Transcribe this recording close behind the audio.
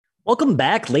Welcome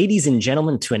back, ladies and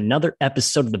gentlemen, to another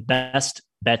episode of the Best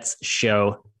Bets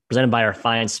Show, presented by our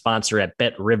fine sponsor at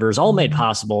Bet Rivers, all made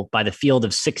possible by the Field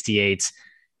of 68.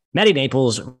 Maddie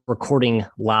Naples recording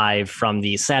live from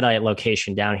the satellite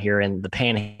location down here in the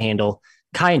Panhandle.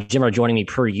 Kai and Jim are joining me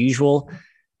per usual.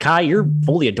 Kai, you're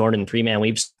fully adorned in three-man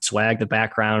weave swag. The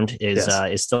background is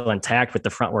still intact with the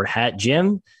frontward hat.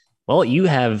 Jim, well, you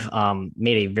have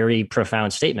made a very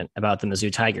profound statement about the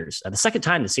Mizzou Tigers. The second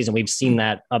time this season, we've seen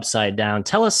that upside down.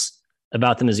 Tell us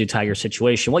about the Mizzou Tigers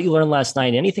situation, what you learned last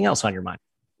night, anything else on your mind?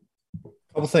 A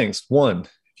couple things. One,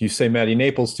 if you say Maddie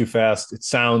Naples too fast, it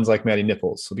sounds like Maddie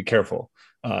Nipples, so be careful.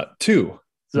 Two,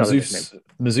 Mizzou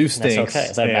stinks. That's okay.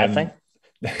 Is that a bad thing?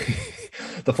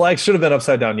 The flag should have been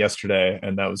upside down yesterday,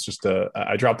 and that was just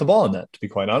I dropped the ball on that, to be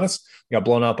quite honest. We got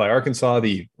blown out by Arkansas,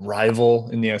 the rival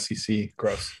in the SEC.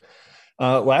 Gross.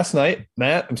 Last night,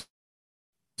 Matt, I'm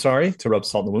sorry to rub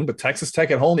salt in the wound, but Texas Tech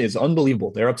at home is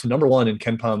unbelievable. They're up to number one in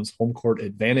KenPom's home court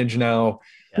advantage now.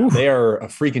 Yeah. They are a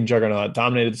freaking juggernaut,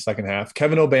 dominated the second half.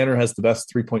 Kevin O'Banner has the best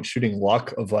three-point shooting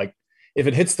luck of, like, if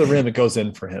it hits the rim, it goes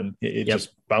in for him. It just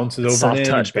bounces over Soft and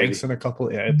in, touch, banks in a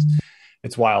couple. Yeah,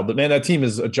 it's wild. But, man, that team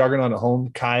is a juggernaut at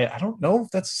home. Kai, I don't know if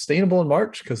that's sustainable in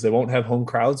March because they won't have home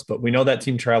crowds, but we know that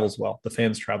team travels well. The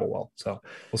fans travel well. So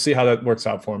we'll see how that works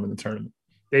out for them in the tournament.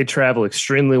 They travel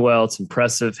extremely well. It's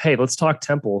impressive. Hey, let's talk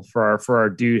Temple for our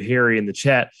dude Harry in the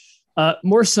chat.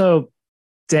 More so,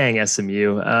 dang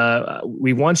SMU.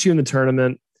 We want you in the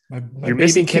tournament. You're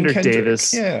missing Kendrick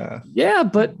Davis. Yeah,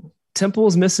 but Temple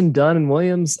is missing Dunn and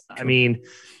Williams. I mean,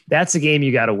 that's a game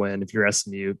you got to win if you're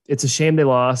SMU. It's a shame they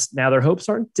lost. Now their hopes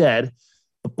aren't dead,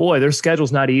 but boy, their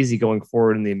schedule's not easy going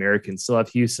forward in the American. Still have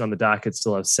Houston on the docket.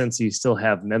 Still have Cincy. Still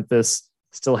have Memphis.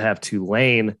 Still have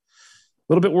Tulane.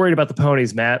 A little bit worried about the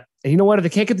Ponies, Matt. And you know what? If they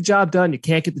can't get the job done, you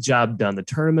can't get the job done. The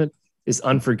tournament is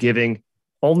unforgiving.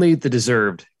 Only the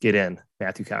deserved get in,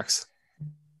 Matthew Cox.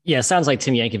 Yeah, it sounds like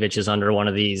Tim Yankovic is under one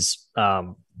of these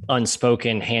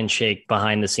unspoken handshake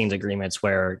behind-the-scenes agreements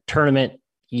where tournament,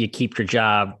 you keep your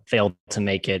job, fail to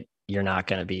make it, you're not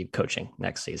going to be coaching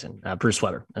next season. Bruce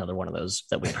Weber, another one of those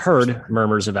that we've heard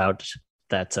murmurs about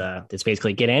that it's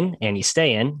basically get in and you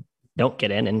stay in, don't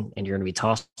get in, and you're going to be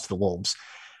tossed to the Wolves.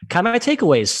 Kind of my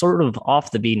takeaway is sort of off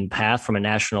the beaten path from a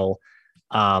national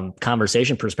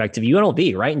conversation perspective.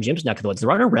 UNLV, right in Jim's neck of the woods. The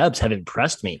runner Rebs have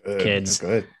impressed me, kids.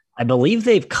 Good. I believe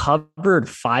they've covered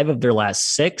 5 of their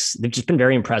last 6. They've just been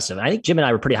very impressive. I think Jim and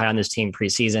I were pretty high on this team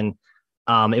preseason.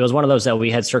 It was one of those that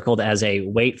we had circled as a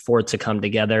wait for it to come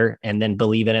together and then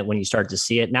believe in it when you start to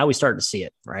see it. Now we start to see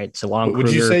it, right? So long.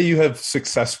 Would you say you have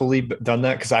successfully done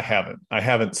that? Because I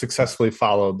haven't successfully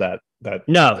followed that.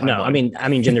 No. I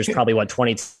mean, Jim, there's probably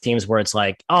 20 teams where it's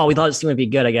like, oh, we thought this team would be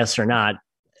good, I guess, or not.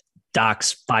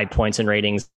 Docks 5 points in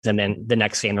ratings. And then the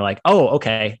next game, they're like, oh,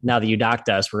 okay. Now that you docked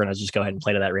us, we're going to just go ahead and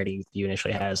play to that rating you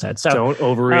initially had set. So don't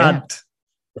overreact.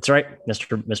 That's right.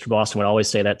 Mr. Boston would always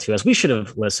say that to us. We should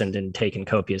have listened and taken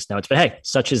copious notes, but hey,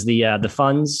 such is the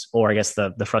funds, or I guess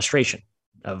the frustration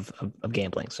of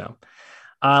gambling. So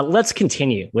let's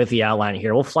continue with the outline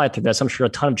here. We'll fly through this. I'm sure a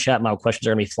ton of chat mail questions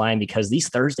are going to be flying because these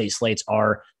Thursday slates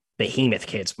are behemoth,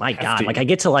 kids. My God, like I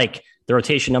get to like the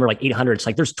rotation number, like 800. It's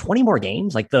like there's 20 more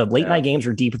games. Like the late night games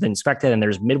are deeper than expected, and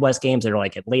there's Midwest games that are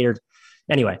like at later.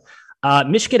 Anyway,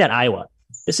 Michigan at Iowa.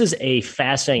 This is a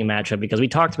fascinating matchup because we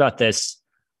talked about this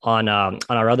on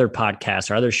our other podcast,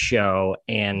 our other show,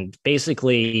 and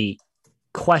basically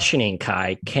questioning,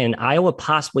 Kai, can Iowa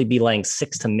possibly be laying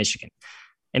 6 to Michigan?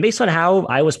 And based on how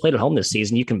Iowa's played at home this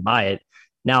season, you can buy it.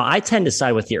 Now, I tend to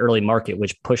side with the early market,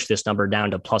 which pushed this number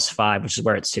down to +5, which is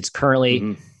where it sits currently.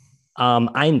 Mm-hmm.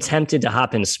 I'm tempted to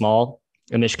hop in small,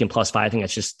 a Michigan +5. I think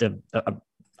that's just a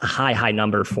high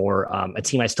number for a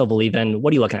team I still believe in.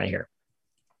 What are you looking at here?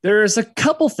 There's a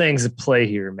couple things at play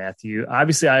here, Matthew.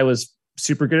 Obviously, Iowa's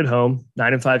super good at home,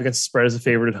 9-5 against the spread as a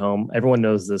favorite at home. Everyone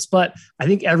knows this, but I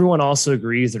think everyone also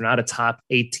agrees they're not a top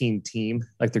 18 team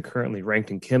like they're currently ranked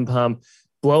in KenPom.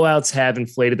 Blowouts have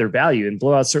inflated their value, and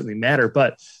blowouts certainly matter,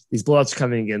 but these blowouts are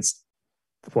coming against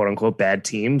quote unquote bad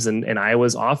teams, and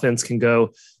Iowa's offense can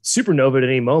go supernova at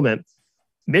any moment.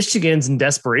 Michigan's in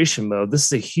desperation mode. This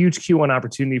is a huge Q1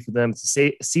 opportunity for them. It's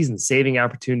a season-saving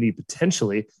opportunity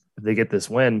potentially if they get this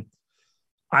win.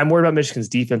 I'm worried about Michigan's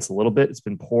defense a little bit. It's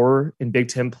been poor in Big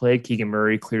Ten play. Keegan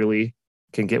Murray clearly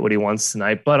can get what he wants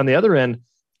tonight. But on the other end,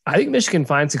 I think Michigan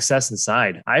finds success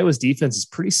inside. Iowa's defense is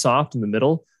pretty soft in the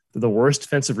middle. They're the worst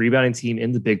defensive rebounding team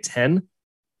in the Big Ten.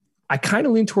 I kind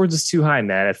of lean towards this too high,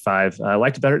 Matt, at 5. I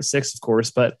liked it better at 6, of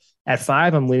course, but at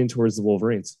 5, I'm leaning towards the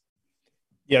Wolverines.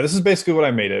 Yeah, this is basically what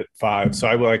I made it 5. So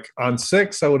I would like on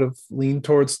 6, I would have leaned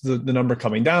towards the number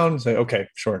coming down. Say, okay,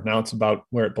 sure. Now it's about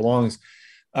where it belongs.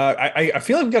 I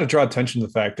feel like we've got to draw attention to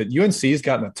the fact that UNC's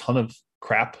gotten a ton of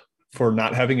crap for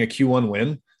not having a Q1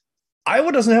 win.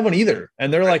 Iowa doesn't have one either.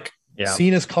 And they're like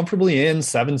seen as comfortably in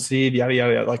 7 seed, yada,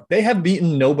 yada, yada. Like they have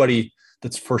beaten nobody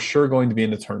that's for sure going to be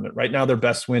in the tournament. Right now, their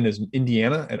best win is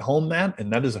Indiana at home, Matt,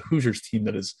 and that is a Hoosiers team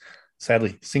that is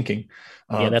sadly sinking.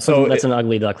 That's an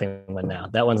ugly duckling win now.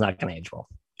 That one's not going to age well.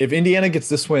 If Indiana gets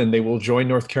this win, they will join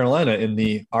North Carolina in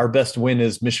the our best win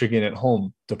is Michigan at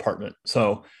home department.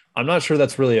 So I'm not sure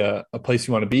that's really a place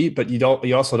you want to be, but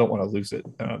you also don't want to lose it.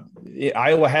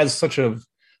 Iowa has such a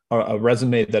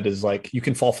resume that is like you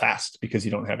can fall fast because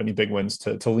you don't have any big wins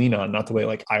to lean on, not the way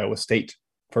like Iowa State,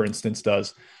 for instance,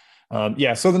 does.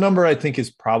 So the number I think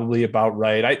is probably about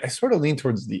right. I sort of lean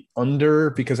towards the under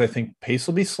because I think pace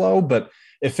will be slow, but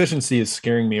efficiency is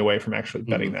scaring me away from actually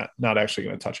betting that. Not actually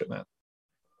going to touch it, Matt.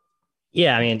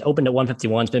 Yeah, I mean, opened at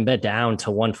 151. It's been bet down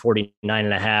to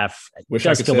 149.5. Wish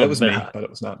I could say it was me, but it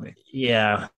was not me.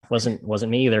 Yeah, wasn't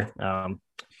me either.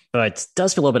 But it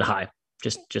does feel a little bit high,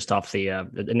 just off the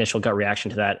initial gut reaction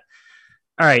to that.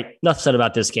 All right, enough said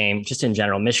about this game. Just in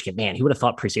general, Michigan, man, who would have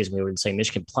thought preseason we would say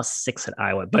Michigan +6 at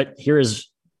Iowa? But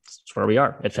here's where we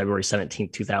are at February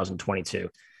 17th, 2022.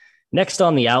 Next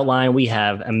on the outline, we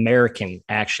have American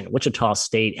action. Wichita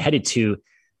State headed to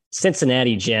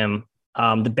Cincinnati, Jim.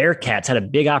 The Bearcats had a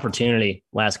big opportunity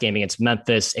last game against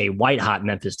Memphis, a white-hot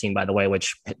Memphis team, by the way,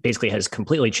 which basically has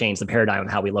completely changed the paradigm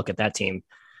of how we look at that team.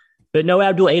 But no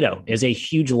Abdul Ado is a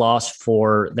huge loss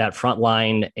for that front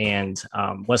line, and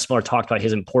Wes Miller talked about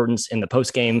his importance in the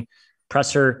post-game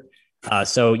presser.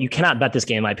 So you cannot bet this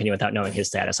game, in my opinion, without knowing his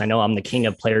status. I know I'm the king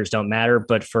of players don't matter,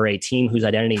 but for a team whose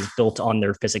identity is built on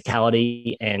their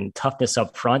physicality and toughness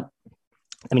up front,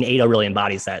 I mean, Ado really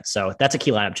embodies that. So that's a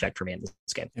key lineup check for me in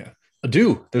this game. Yeah.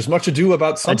 Ado. There's much ado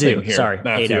about something here. Sorry,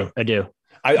 Matthew. Ado.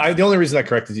 The only reason I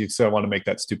corrected you is because I want to make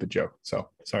that stupid joke. So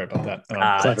sorry about that.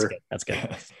 That's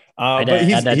good. I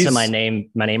add that to my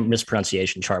name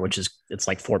mispronunciation chart, which is it's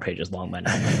like 4 pages long by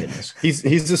now. My goodness.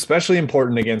 He's especially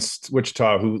important against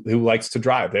Wichita, who likes to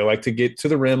drive. They like to get to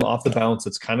the rim off the bounce.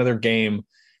 It's kind of their game.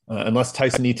 Unless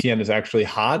Tyson Etienne is actually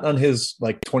hot on his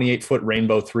like 28-foot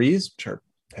rainbow threes, which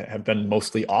have been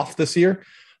mostly off this year.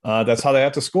 That's how they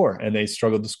have to score, and they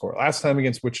struggled to score last time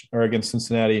against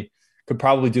Cincinnati. Could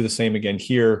probably do the same again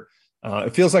here.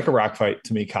 It feels like a rock fight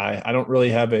to me, Kai. I don't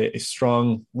really have a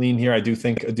strong lean here. I do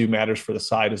think Ado matters for the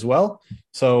side as well.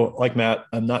 So, like Matt,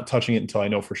 I'm not touching it until I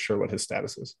know for sure what his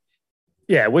status is.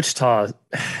 Yeah, Wichita is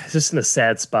just in a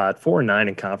sad spot. 4-9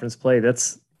 in conference play.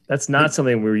 That's not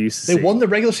something we were used to seeing. They won the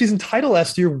regular season title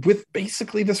last year with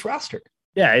basically this roster.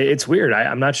 Yeah, it's weird.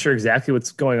 I'm not sure exactly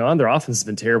what's going on. Their offense has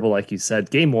been terrible, like you said.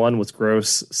 Game 1 was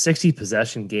gross, 60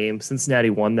 possession game. Cincinnati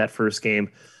won that first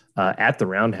game at the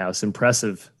Roundhouse.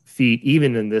 Impressive feat,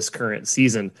 even in this current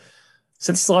season.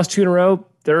 Since they lost 2 in a row,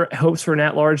 their hopes for an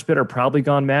at-large bid are probably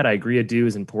gone, Matt. I agree, Ado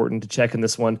is important to check in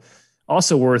this one.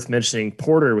 Also worth mentioning,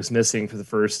 Porter was missing for the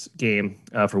first game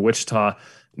for Wichita.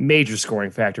 Major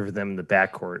scoring factor for them in the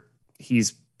backcourt.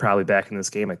 He's probably back in this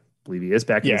game. I believe he is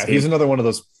back in this game. He's another one of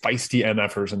those feisty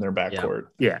MFers in their backcourt.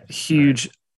 Yeah, huge.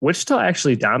 Right. Wichita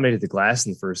actually dominated the glass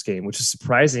in the first game, which is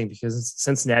surprising because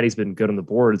Cincinnati's been good on the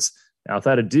boards. Now,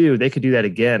 without Ado, they could do that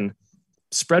again.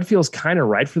 Spread feels kind of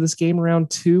right for this game around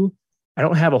 2. I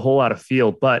don't have a whole lot of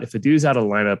feel, but if Adu's out of the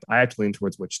lineup, I have to lean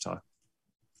towards Wichita.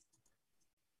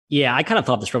 Yeah, I kind of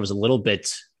thought the spread was a little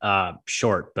bit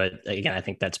short, but again, I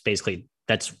think that's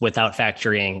without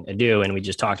factoring Ado, and we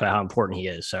just talked about how important he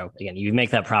is. So again, you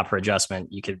make that proper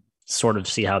adjustment, you could sort of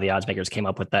see how the odds makers came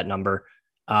up with that number.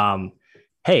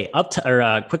 Hey,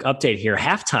 quick update here.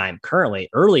 Halftime currently,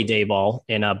 early day ball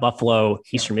in Buffalo,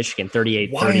 Eastern Michigan,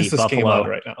 38-30. Why is this Buffalo game on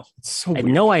right now? It's so I have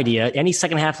no idea. Any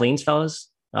second half leans, fellas?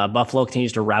 Buffalo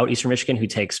continues to rout Eastern Michigan, who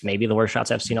takes maybe the worst shots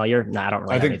I've seen all year. No, I don't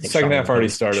really. I think the second half already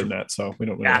started, Matt. So we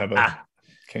don't really have a.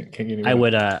 Can't get any. I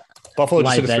would. Buffalo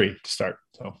just hit a 3 to start.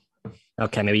 So.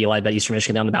 Okay, maybe you lied about Eastern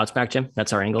Michigan on the bounce back, Jim.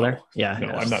 That's our angle there. Yeah. No,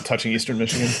 I'm not touching Eastern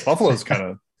Michigan. Buffalo's kind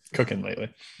of cooking lately.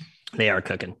 They are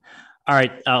cooking. All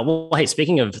right. Well, hey,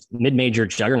 speaking of mid-major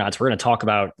juggernauts, we're going to talk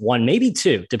about one, maybe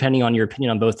 2, depending on your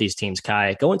opinion on both these teams.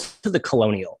 Kai, going to the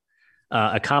Colonial,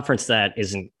 a conference that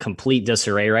is in complete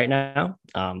disarray right now.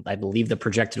 I believe the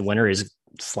projected winner is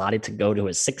slotted to go to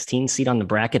a 16 seed on the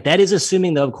bracket. That is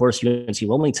assuming, though, of course, UNC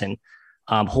Wilmington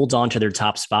holds on to their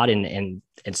top spot and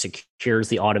secures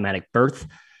the automatic berth.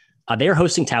 They are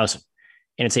hosting Towson.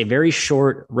 And it's a very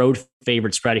short road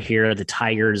favorite spread here. The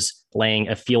Tigers laying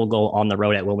a field goal on the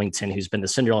road at Wilmington, who's been the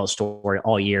Cinderella story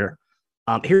all year.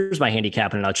 Here's my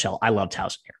handicap in a nutshell. I love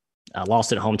Towson here.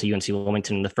 Lost at home to UNC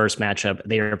Wilmington in the first matchup.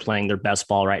 They are playing their best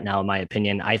ball right now, in my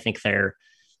opinion. I think they're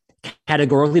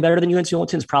categorically better than UNC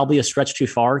Wilmington is probably a stretch too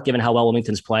far given how well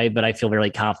Wilmington's played, but I feel very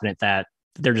confident that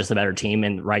they're just a better team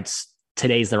and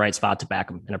today's the right spot to back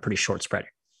them in a pretty short spread.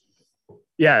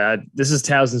 Yeah, this is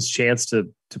Towson's chance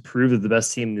to prove they're the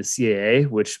best team in the CAA,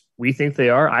 which we think they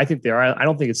are. I think they are. I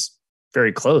don't think it's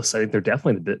very close. I think they're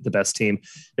definitely the best team.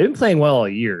 They've been playing well all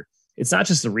year. It's not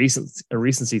just a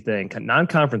recency thing.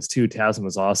 Non-conference too, Towson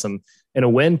was awesome. And a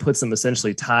win puts them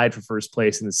essentially tied for first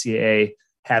place in the CAA,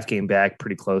 half game back,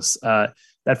 pretty close.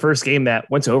 That first game that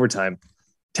went to overtime,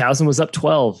 Towson was up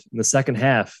 12 in the second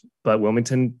half, but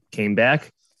Wilmington came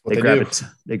back. They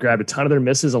grabbed a ton of their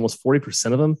misses, almost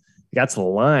 40% of them. They got to the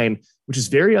line, which is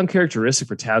very uncharacteristic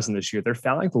for Towson this year. They're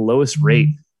fouling the lowest rate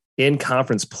in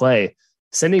conference play.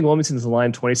 Sending Wilmington to the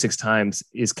line 26 times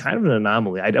is kind of an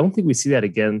anomaly. I don't think we see that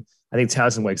again. I think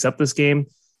Towson wakes up this game.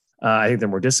 I think they're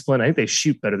more disciplined. I think they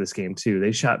shoot better this game too.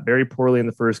 They shot very poorly in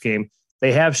the first game.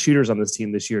 They have shooters on this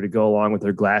team this year to go along with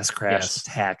their glass crash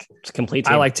attack. It's a complete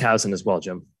team. I like Towson as well,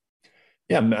 Jim.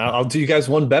 Yeah, I'll do you guys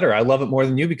one better. I love it more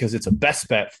than you because it's a best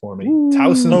bet for me.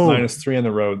 Towson -3 on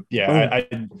the road. Yeah,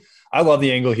 I love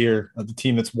the angle here of the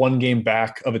team that's one game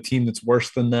back of a team that's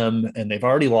worse than them, and they've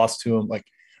already lost to them. Like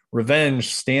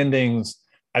revenge, standings.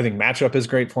 I think matchup is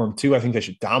great for them too. I think they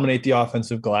should dominate the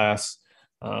offensive glass.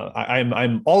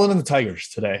 I'm all in on the Tigers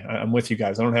today. I'm with you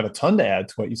guys. I don't have a ton to add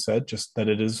to what you said, just that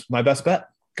it is my best bet.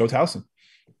 Go Towson.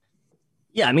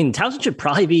 Yeah, I mean, Towson should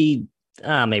probably be,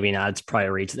 maybe not. It's probably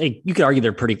a reach. You could argue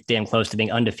they're pretty damn close to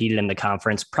being undefeated in the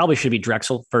conference. Probably should be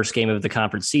Drexel, first game of the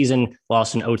conference season.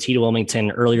 Lost in OT to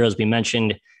Wilmington earlier, as we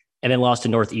mentioned, and then lost to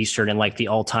Northeastern in like the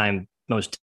all-time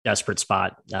most desperate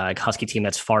spot. Husky team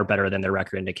that's far better than their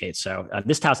record indicates. So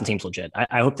this Towson team's legit.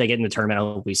 I hope they get in the tournament. I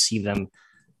hope we see them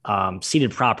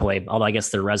seated properly, although I guess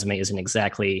their resume isn't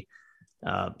exactly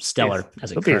stellar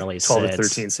as it currently sits. 12 to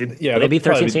 13 seed. Yeah, maybe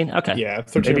 13 seed. Okay. Yeah,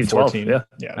 13 maybe or 14. 12,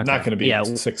 yeah. Okay. Not going to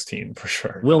be 16 for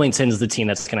sure. Wilmington's the team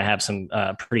that's going to have some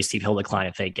pretty steep hill decline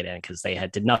if they get in because they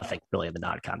did nothing really in the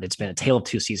non-con. It's been a tale of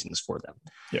two seasons for them.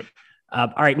 Yep.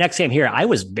 All right, next game here. I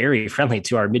was very friendly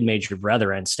to our mid-major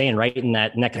brethren, staying right in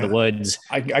that neck of the woods.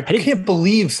 I can't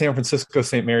believe San Francisco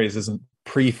St. Mary's isn't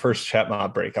pre-first chat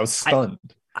mob break. I was stunned.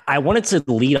 I wanted to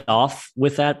lead off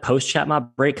with that post-chat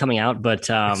mob break coming out, but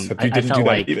I felt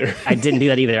like I didn't do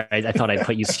that either. I thought I'd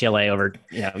put UCLA over,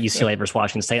 UCLA versus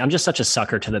Washington State. I'm just such a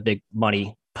sucker to the big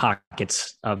money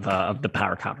pockets of the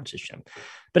power conferences, Jim.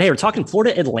 But hey, we're talking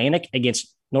Florida Atlantic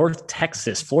against North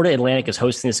Texas. Florida Atlantic is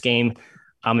hosting this game.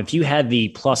 If you had the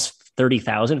plus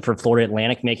 30,000 for Florida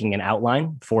Atlantic making an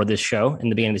outline for this show in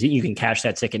the beginning of the season, you can cash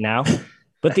that ticket now.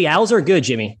 But the Owls are good,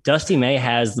 Jimmy. Dusty May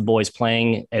has the boys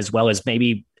playing as well as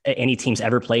maybe any team's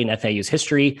ever played in FAU's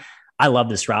history. I love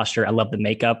this roster. I love the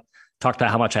makeup. Talked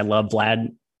about how much I love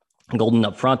Vlad Golden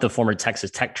up front, the former Texas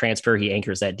Tech transfer. He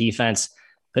anchors that defense.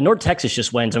 But North Texas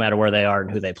just wins no matter where they are and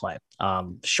who they play.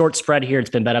 Short spread here. It's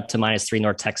been bet up to -3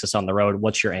 North Texas on the road.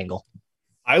 What's your angle?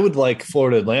 I would like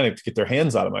Florida Atlantic to get their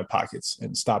hands out of my pockets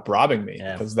and stop robbing me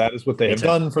because that is what they have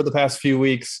done for the past few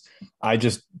weeks. I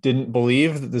just didn't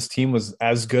believe that this team was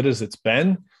as good as it's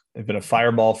been. They've been a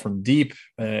fireball from deep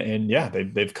and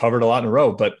they've covered a lot in a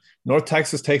row, but North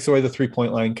Texas takes away the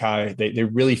 3-point line, Kai. They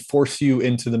really force you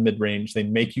into the mid-range. They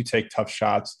make you take tough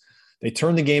shots. They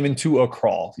turn the game into a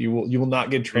crawl. You will not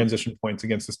get transition points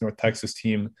against this North Texas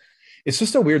team. It's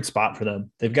just a weird spot for them.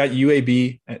 They've got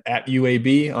UAB at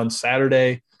UAB on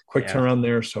Saturday, quick turnaround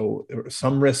there. So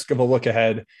some risk of a look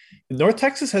ahead. North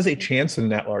Texas has a chance in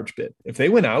that large bid. If they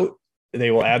win out, they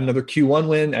will add another Q1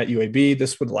 win at UAB.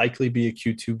 This would likely be a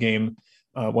Q2 game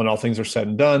when all things are said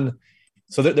and done.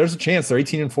 So there's a chance. They're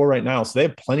 18-4 right now. So they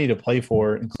have plenty to play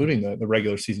for, including the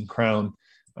regular season crown.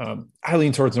 I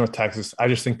lean towards North Texas. I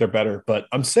just think they're better, but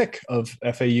I'm sick of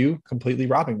FAU completely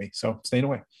robbing me. So staying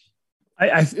away.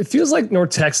 It feels like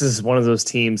North Texas is one of those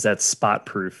teams that's spot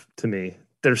proof to me.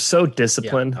 They're so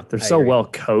disciplined. They're so well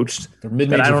coached. They're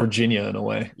mid-major Virginia in a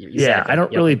way. Yeah, I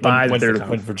don't really buy that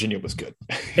when Virginia was good.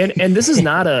 and this is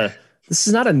not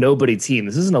a nobody team.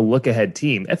 This isn't a look ahead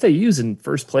team. FAU's in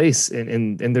first place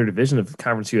in their division of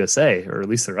Conference USA, or at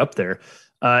least they're up there.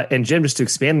 And Jim, just to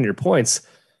expand on your points,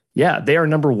 they are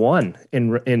number one in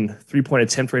 3-point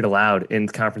attempt rate allowed in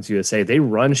Conference USA. They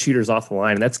run shooters off the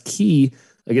line, and that's key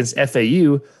against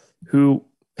FAU, who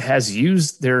has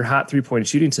used their hot 3-point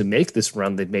shooting to make this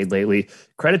run they've made lately.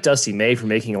 Credit Dusty May for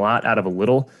making a lot out of a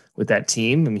little with that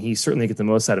team. I mean, he certainly gets the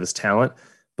most out of his talent,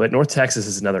 but North Texas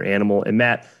is another animal. And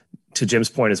Matt, to Jim's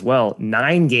point as well,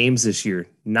 9 games this year,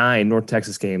 9 North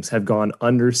Texas games have gone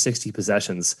under 60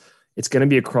 possessions. It's going to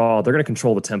be a crawl. They're going to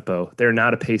control the tempo. They're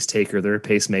not a pace taker. They're a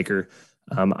pacemaker.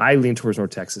 I lean towards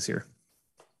North Texas here.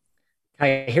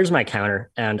 Here's my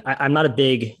counter, and I'm not a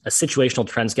situational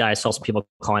trends guy. I saw some people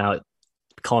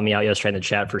calling me out yesterday in the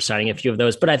chat for citing a few of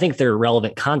those, but I think they're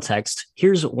relevant context.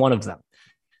 Here's one of them.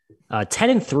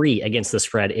 10-3 against the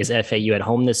spread is FAU at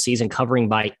home this season, covering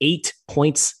by 8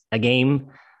 points a game.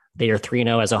 They are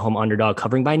 3-0 as a home underdog,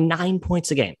 covering by 9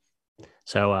 points a game.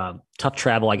 So tough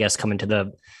travel, I guess, coming to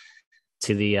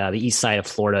the east side of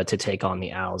Florida to take on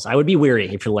the Owls. I would be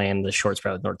weary if you're laying the short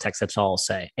spread with North Texas. That's all I'll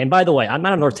say. And by the way, I'm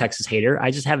not a North Texas hater.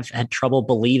 I just have had trouble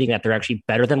believing that they're actually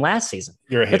better than last season.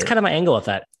 You're a hater. That's kind of my angle with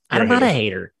that. I'm not a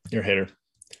hater. You're a hater.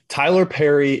 Tyler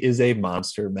Perry is a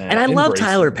monster, man. And I love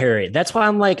Tyler Perry. That's why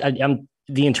I'm like, I'm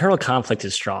the internal conflict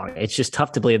is strong. It's just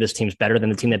tough to believe this team's better than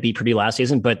the team that beat Purdue last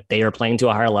season, but they are playing to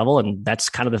a higher level. And that's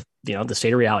kind of the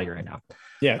state of reality right now.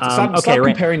 Yeah. Stop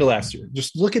comparing to last year.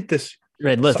 Just look at this.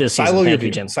 Right. Look, this season. Thank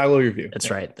you, Jim. Silo your view. That's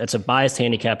right. That's a biased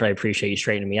handicap, but I appreciate you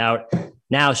straightening me out.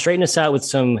 Now, straighten us out with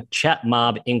some chat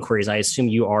mob inquiries. I assume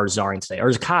you are czarring today. Or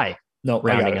is Kai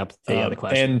rounding up the other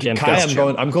question? And Jim, Kai,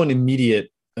 I'm going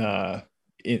immediate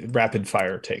rapid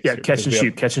fire takes. Yeah, catch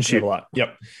and shoot. A lot.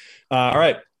 Yep. All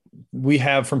right. We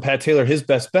have from Pat Taylor his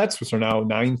best bets, which are now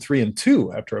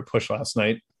 9-3-2 after a push last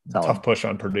night. Tough push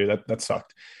on Purdue. That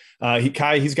sucked.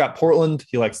 He's got Portland.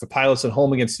 He likes the Pilots at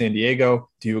home against San Diego.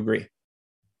 Do you agree?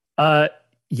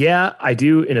 Yeah, I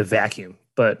do in a vacuum.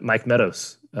 But Mike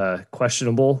Meadows,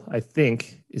 questionable, I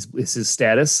think, is his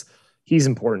status. He's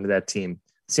important to that team.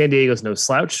 San Diego's no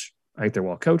slouch. I think they're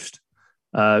well coached.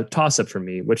 Toss up for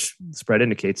me, which the spread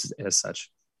indicates as such.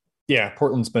 Yeah,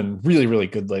 Portland's been really, really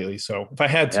good lately. So if I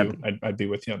had to, I'd be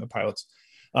with you on the Pilots.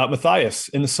 Matthias,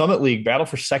 in the Summit League, battle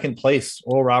for second place.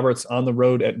 Oral Roberts on the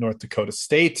road at North Dakota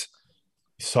State.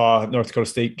 You saw North Dakota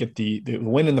State get the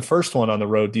win in the first one on the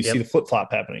road. Do you see the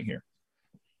flip-flop happening here?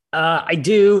 I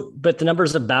do, but the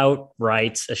number's about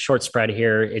right. A short spread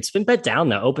here. It's been bet down,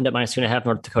 though. Opened at -2.5,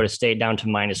 North Dakota State down to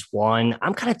 -1.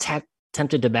 I'm kind of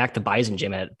tempted to back the Bison,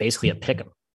 Jim, at basically a pick 'em.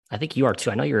 I think you are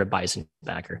too. I know you're a Bison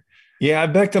backer. Yeah, I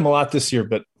backed him a lot this year,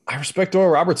 but I respect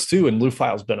Oral Roberts too. And Lou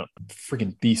File's been a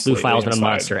freaking beast. Lou File's been a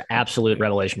monster. Absolute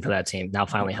revelation for that team. Now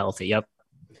finally healthy. Yep.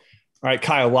 All right,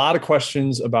 Kai, a lot of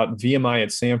questions about VMI at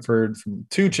Samford from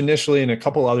Tooch initially and a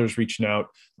couple others reaching out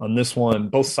on this one.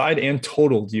 Both side and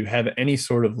total, do you have any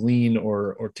sort of lean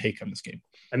or take on this game?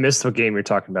 I missed what game you're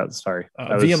talking about. Sorry.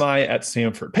 VMI at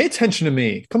Samford. Pay attention to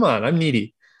me. Come on, I'm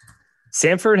needy.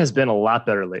 Samford has been a lot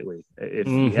better lately, if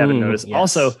you haven't noticed. Yes.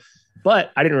 Also,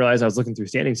 but I didn't realize I was looking through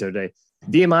standings the other day.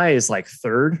 VMI is like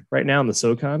third right now in the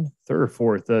SoCon, third or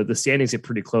fourth. The standings get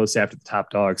pretty close after the top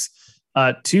dogs.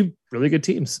 Two really good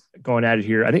teams going at it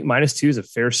here. I think -2 is a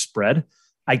fair spread.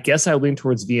 I guess I would lean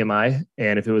towards VMI.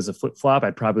 And if it was a flip flop,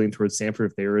 I'd probably lean towards Samford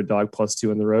if they were a dog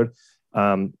 +2 on the road.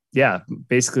 Yeah,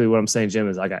 basically what I'm saying, Jim,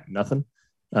 is I got nothing.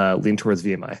 Lean towards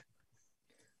VMI.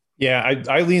 Yeah,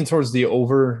 I lean towards the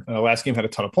over. Last game had a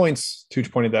ton of points.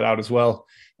 Tooch pointed that out as well.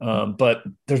 But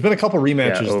there's been a couple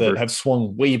rematches that have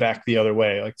swung way back the other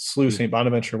way. Like SLU St.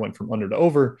 Bonaventure went from under to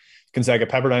over. Gonzaga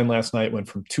Pepperdine last night went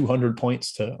from 200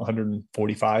 points to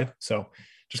 145. So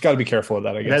just got to be careful of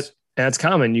that, I guess. That's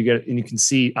common. You can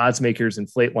see odds makers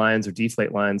inflate lines or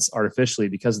deflate lines artificially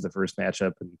because of the first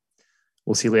matchup. And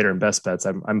we'll see later in best bets.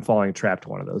 I'm falling trapped to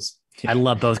one of those. I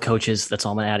love both coaches. That's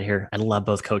all I'm going to add here. I love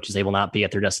both coaches. They will not be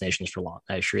at their destinations for long.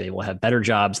 I assure you, they will have better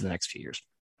jobs in the next few years.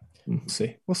 We'll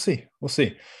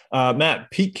see. Matt,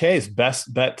 Pete K's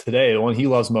best bet today, the one he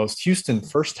loves most, Houston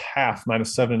first half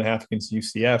 -7.5 against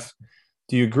UCF.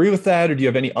 Do you agree with that, or do you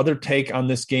have any other take on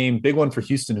this game? Big one for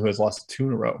Houston, who has lost 2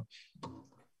 in a row.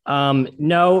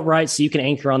 No, right. So you can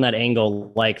anchor on that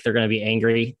angle, like they're going to be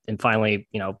angry and finally,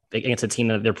 against a team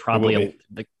that they're probably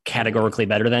categorically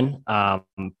better than.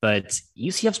 But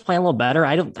UCF's playing a little better.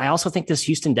 I also think this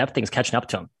Houston depth thing is catching up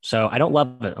to them. So I don't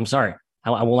love it. I'm sorry.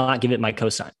 I will not give it my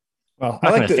cosign. Well,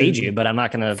 I'm not going to fade you, but I'm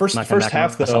not going to. First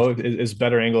half though is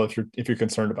better angle if you're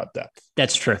concerned about depth.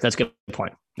 That's true. That's a good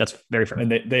point. That's very fair.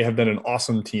 And they have been an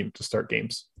awesome team to start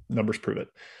games. Numbers prove it.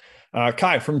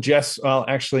 Kai from Jess. Well,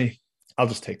 actually, I'll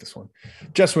just take this one.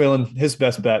 Jess Whalen, his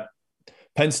best bet.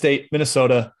 Penn State,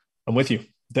 Minnesota. I'm with you.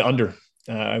 The under.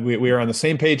 We are on the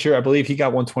same page here. I believe he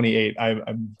got 128.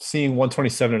 I'm seeing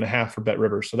 127.5 for Bet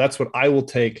Rivers. So that's what I will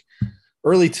take.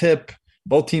 Early tip.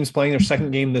 Both teams playing their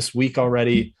second game this week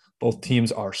already. Both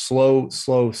teams are slow.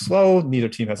 Neither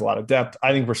team has a lot of depth.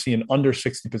 I think we're seeing under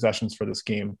 60 possessions for this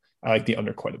game. I like the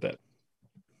under quite a bit.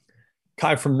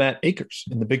 Kai from Matt Akers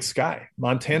in the Big Sky.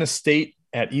 Montana State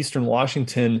at Eastern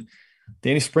Washington.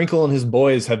 Danny Sprinkle and his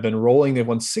boys have been rolling. They've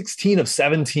won 16 of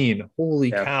 17.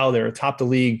 Holy cow, they're atop the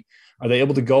league. Are they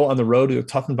able to go on the road to a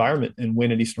tough environment and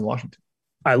win at Eastern Washington?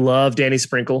 I love Danny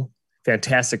Sprinkle.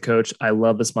 Fantastic coach. I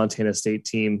love this Montana State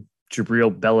team.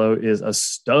 Jabril Bello is a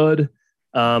stud.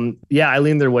 I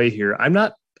lean their way here. I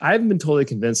haven't been totally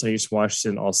convinced on Eastern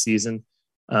Washington all season.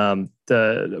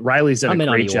 The Riley's done a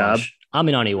great job. I'm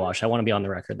in on Ewash. I want to be on the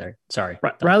record there. Sorry.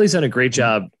 Riley's done a great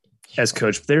job as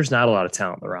coach, but there's not a lot of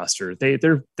talent on the roster.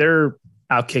 They're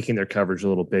out kicking their coverage a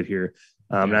little bit here.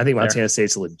 And I think Montana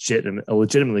State's a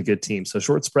legitimately good team. So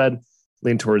short spread,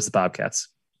 lean towards the Bobcats.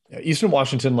 Yeah, Eastern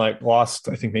Washington lost,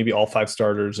 I think, maybe all 5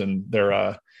 starters, and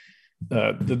their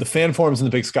the fan forums in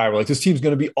the Big Sky were like, this team's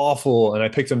going to be awful. And I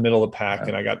picked them middle of the pack,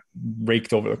 and I got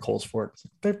raked over the coals for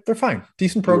it. They're fine.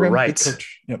 Decent program. Right. Good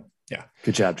coach. Yep. Yeah.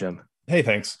 Good job, Jim. Hey,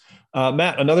 thanks.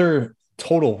 Matt, another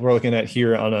total we're looking at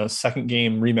here on a second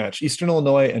game rematch, Eastern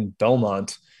Illinois and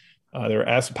Belmont. They were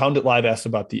asked, Pound It Live asked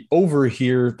about the over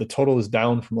here. The total is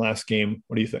down from last game.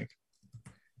 What do you think?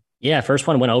 Yeah, first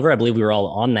one went over. I believe we were all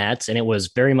on that, and it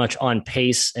was very much on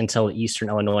pace until Eastern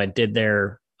Illinois did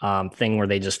their thing where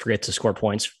they just forget to score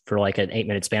points for like an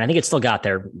 8-minute span. I think it still got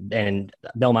there, and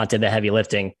Belmont did the heavy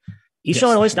lifting. Eastern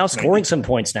Illinois is now scoring some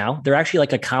points now. They're actually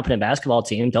like a competent basketball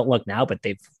team. Don't look now, but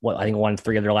they've, I think, won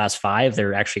 3 of their last 5.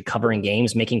 They're actually covering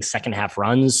games, making second half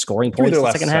runs, scoring points in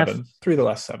the second half. 3 of the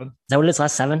last 7. Is that what it is?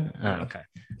 Last 7? Oh,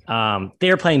 okay.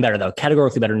 They're playing better, though.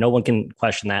 Categorically better. No one can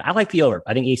question that. I like the over.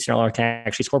 I think Eastern Illinois can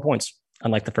actually score points,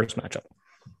 unlike the first matchup.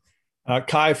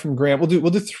 Kai from Graham. We'll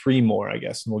do 3 more, I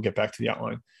guess, and we'll get back to the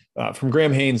outline. From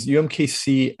Graham Haynes,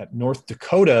 UMKC at North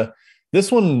Dakota. This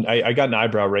one, I got an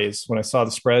eyebrow raise when I saw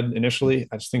the spread initially.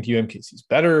 I just think UMKC is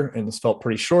better, and this felt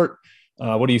pretty short.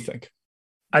 What do you think?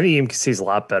 I think UMKC is a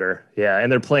lot better. Yeah,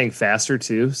 and they're playing faster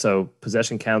too, so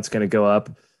possession count's going to go up.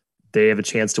 They have a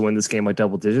chance to win this game by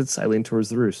double digits. I lean towards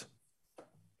the Roos.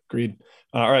 Agreed.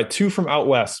 All right, 2 from out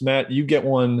west. Matt, you get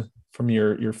one from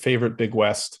your favorite Big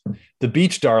West. The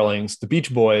Beach Darlings, the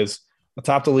Beach Boys,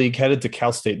 atop the league, headed to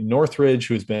Cal State Northridge,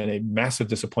 who has been a massive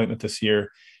disappointment this year.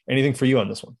 Anything for you on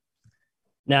this one?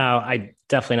 No, I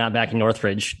definitely not backing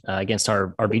Northridge against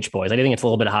our Beach Boys. I do think it's a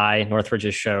little bit high. Northridge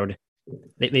has showed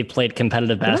they played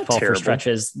competitive basketball for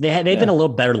stretches. They've been a little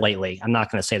better lately. I'm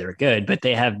not going to say they're good, but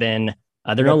they have been.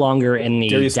 They're no longer in the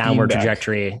Darius downward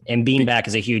trajectory. And Beanback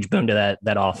is a huge boon to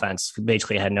that offense.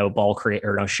 Basically, had no ball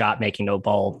or no shot making, no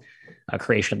ball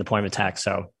creation at the point of attack.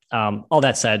 So all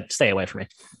that said, stay away from me.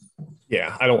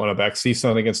 Yeah, I don't want to back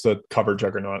CSUN against a cover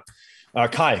juggernaut.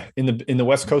 Kai, in the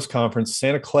West Coast Conference,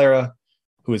 Santa Clara,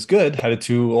 who is good, headed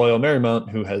to Loyola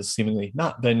Marymount, who has seemingly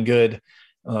not been good.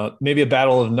 Maybe a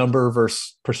battle of number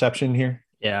versus perception here.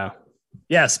 Yeah.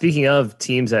 Yeah. Speaking of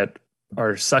teams that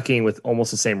are sucking with almost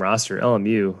the same roster,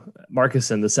 LMU,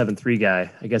 Marcuson, the 7-3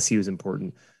 guy, I guess he was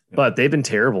important, but they've been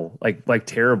terrible, like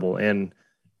terrible. And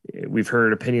we've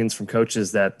heard opinions from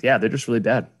coaches that, they're just really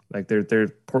bad. Like they're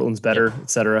Portland's better, et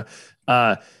cetera.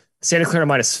 Santa Clara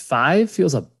 -5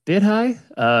 feels a bit high,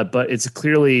 but it's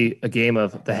clearly a game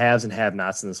of the haves and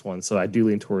have-nots in this one. So I do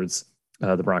lean towards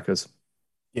the Broncos.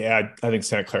 Yeah, I think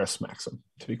Santa Clara smacks them,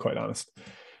 to be quite honest.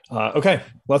 Okay,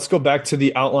 let's go back to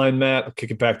the outline, Matt. I'll kick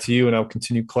it back to you, and I'll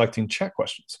continue collecting chat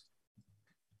questions.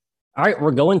 All right,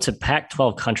 we're going to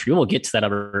Pac-12 country. We'll get to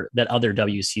that other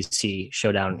WCC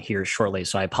showdown here shortly.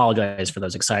 So I apologize for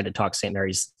those excited to talk St.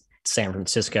 Mary's, San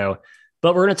Francisco.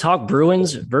 But we're going to talk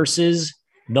Bruins versus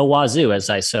the Wazoo, as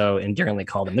I so endearingly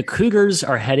call them. The Cougars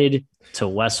are headed to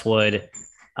Westwood.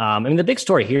 The big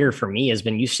story here for me has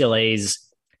been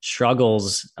UCLA's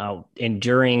struggles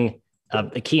enduring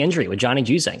a key injury with Johnny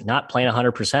Juzang, not playing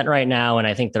 100% right now. And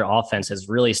I think their offense has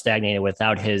really stagnated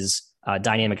without his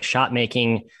dynamic shot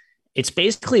making. It's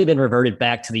basically been reverted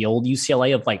back to the old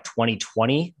UCLA of like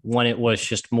 2020, when it was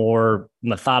just more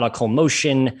methodical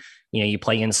motion. You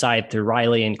play inside through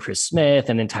Riley and Chris Smith,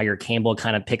 and then Tiger Campbell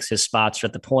kind of picks his spots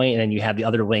at the point, and then you have the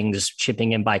other wings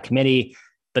chipping in by committee.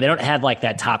 But they don't have like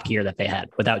that top gear that they had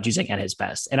without Juzang at his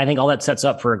best. And I think all that sets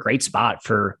up for a great spot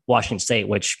for Washington State,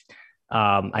 which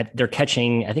they're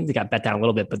catching. I think they got bet down a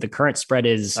little bit, but the current spread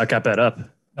is. I got bet up.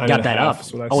 Got that up.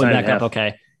 Oh, and back up.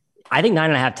 Okay. I think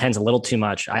 9.5, 10 is a little too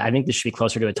much. I think this should be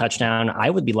closer to a touchdown. I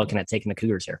would be looking at taking the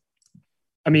Cougars here.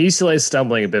 I mean, UCLA is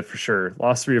stumbling a bit for sure.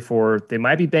 Lost 3 or 4. They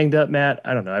might be banged up, Matt.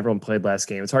 I don't know. Everyone played last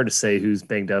game. It's hard to say who's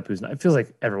banged up, who's not. It feels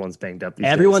like everyone's banged up.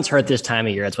 Everyone's hurt this time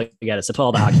of year. That's what you got. It's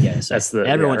all the hockey guys.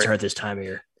 Everyone's hurt this time of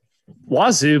year.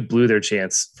 Wazoo blew their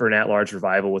chance for an at-large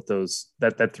revival with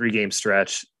that 3-game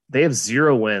stretch. They have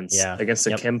 0 wins against a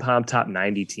KenPom top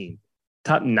 90 team.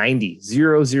 Top 90,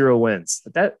 0 wins.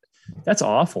 That's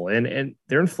awful. And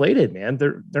they're inflated, man.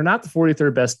 They're not the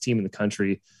 43rd best team in the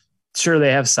country. Sure,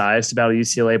 they have size to battle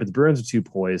UCLA, but the Bruins are too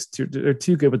poised. They're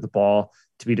too good with the ball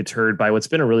to be deterred by what's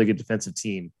been a really good defensive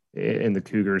team in the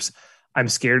Cougars. I'm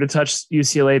scared to touch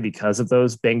UCLA because of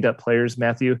those banged up players,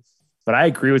 Matthew. But I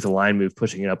agree with the line move,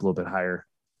 pushing it up a little bit higher.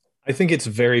 I think it's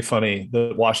very funny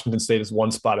that Washington State is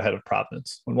one spot ahead of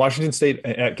Providence. When Washington State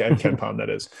at Ken Pom, that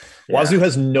is, Wazoo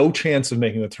has no chance of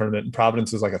making the tournament, and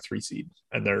Providence is like a 3 seed,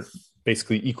 and they're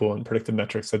basically equal in predictive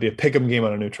metrics. That'd be a pick 'em game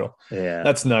on a neutral. Yeah,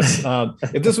 that's nuts.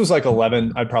 If this was like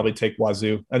 11, I'd probably take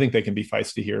Wazoo. I think they can be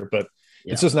feisty here, but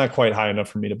it's just not quite high enough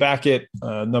for me to back it.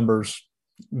 Numbers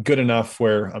good enough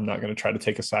where I'm not going to try to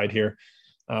take a side here.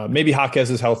 Maybe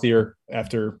Jaquez is healthier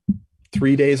after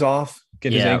 3 days off.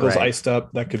 Get his ankles iced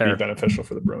up. That could be beneficial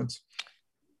for the Bruins.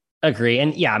 Agree.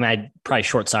 And yeah, I mean, I probably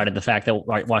short-sighted the fact that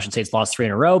Washington State's lost 3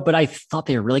 in a row, but I thought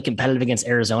they were really competitive against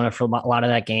Arizona for a lot of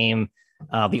that game.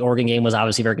 The Oregon game was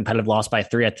obviously very competitive, lost by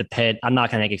 3 at the pit. I'm not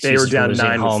going to make excuses. They were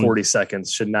down 9 with 40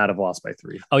 seconds. Should not have lost by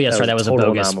 3. Oh, yeah, sorry. That was a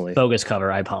bogus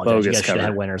cover. I apologize. You guys should have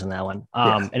had winners in that one.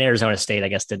 And Arizona State, I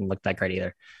guess, didn't look that great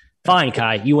either. Fine,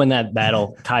 Kai. You win that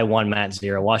battle. Kai 1, Matt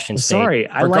 0. Washington State. Sorry,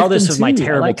 regardless of my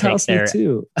terrible take there,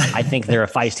 too. I think they're a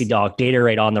feisty dog. Data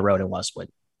rate on the road in Westwood.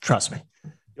 Trust me.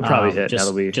 You'll probably hit.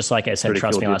 Just like I said,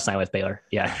 trust me last night with Baylor.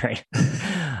 Yeah, right.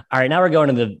 All right, now we're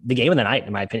going to the game of the night,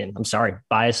 in my opinion. I'm sorry.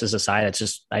 Biases aside,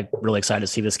 I'm really excited to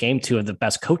see this game. 2 of the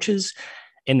best coaches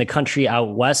in the country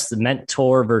out west, the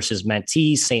mentor versus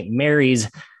mentee. St. Mary's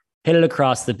headed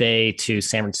across the bay to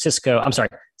San Francisco.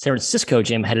 San Francisco,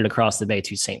 Jim, headed across the bay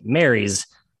to St. Mary's.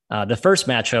 The first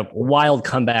matchup, wild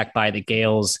comeback by the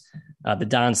Gales. The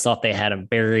Dons thought they had them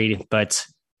buried, but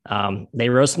they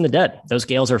rose from the dead. Those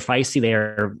Gales are feisty. They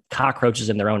are cockroaches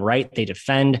in their own right. They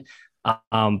defend.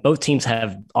 Both teams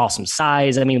have awesome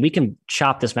size. I mean, we can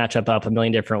chop this matchup up a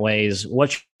million different ways.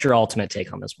 What's your ultimate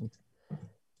take on this one?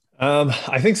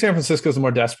 I think San Francisco is a more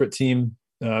desperate team.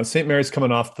 St. Mary's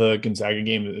coming off the Gonzaga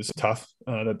game is tough.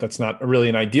 That's not really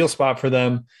an ideal spot for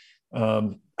them.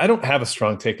 I don't have a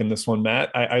strong take in this one,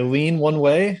 Matt. I lean one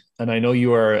way, and I know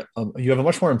you have a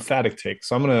much more emphatic take.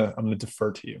 So I'm gonna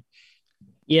defer to you.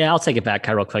 Yeah, I'll take it back,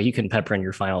 Kai, real quick. You can pepper in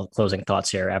your final closing thoughts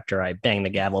here after I bang the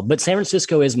gavel. But San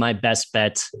Francisco is my best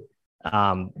bet.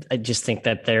 I just think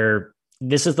that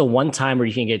this is the one time where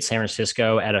you can get San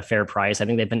Francisco at a fair price. I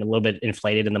think they've been a little bit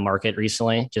inflated in the market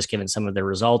recently, just given some of their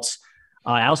results.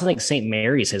 I also think St.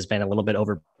 Mary's has been a little bit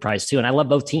overpriced too, and I love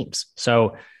both teams.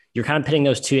 So you're kind of pitting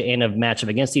those two in a matchup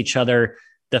against each other.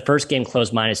 The first game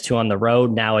closed -2 on the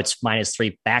road. Now it's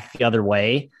 -3 back the other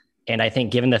way. And I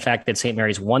think given the fact that St.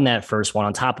 Mary's won that first one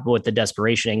on top of it with the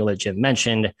desperation angle that Jim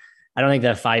mentioned, I don't think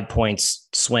that 5 points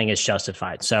swing is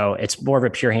justified. So it's more of a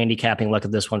pure handicapping look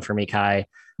at this one for me, Kai.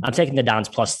 I'm taking the Dons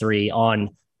 +3 on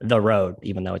the road,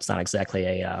 even though it's not exactly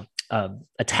a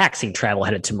taxing travel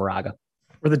headed to Moraga.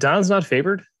 Were the Dons not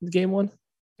favored in game 1?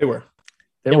 They were.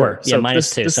 They were. Yeah, so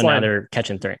 -2. So now they're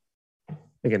catching 3. I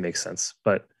think it makes sense.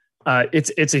 But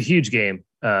it's a huge game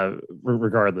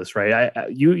regardless, right?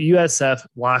 USF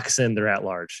locks in their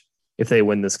at-large if they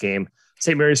win this game.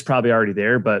 St. Mary's probably already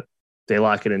there, but they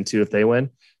lock it in too if they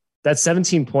win. That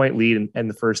 17-point lead in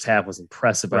the first half was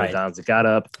impressive by the Dons. It got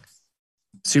up.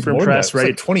 Super impressed, right?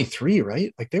 Like 23,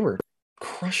 right? Like they were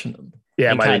crushing them.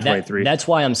 Yeah, might be 23. That's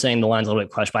why I'm saying the line's a little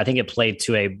bit questionable. I think it played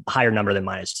to a higher number than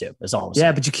 -2. Is all I'm saying.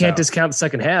 Yeah, but you can't discount the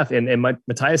second half. And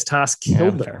Matthias Tass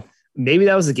killed them. Fair. Maybe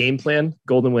that was the game plan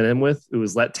Golden went in with. It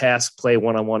was let Tass play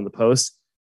one-on-one in the post.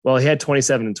 Well, he had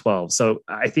 27 and 12. So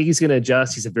I think he's going to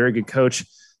adjust. He's a very good coach.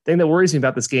 The thing that worries me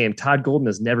about this game, Todd Golden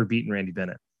has never beaten Randy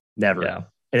Bennett. Never. Yeah.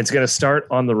 And it's going to start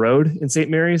on the road in St.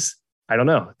 Mary's. I don't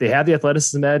know. They have the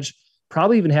athleticism edge,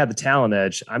 probably even have the talent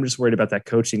edge. I'm just worried about that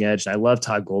coaching edge. And I love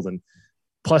Todd Golden.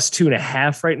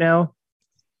 +2.5 right now.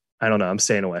 I don't know. I'm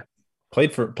staying away.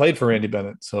 Played for Randy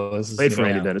Bennett. So this is played for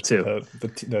Randy Bennett too.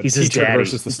 The he's his daddy.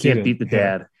 Versus the he student. Can't beat the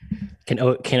dad.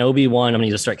 Can Obi-Wan? I'm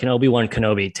going to start. Can Obi-Wan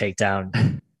Kenobi take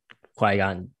down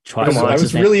Qui-Gon? I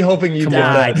was really hoping you did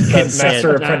that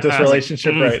master apprentice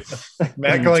relationship right.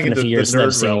 Matt going into the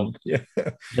nerd realm. Yeah.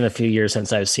 It's been a few years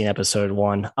since I've seen episode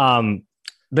 1.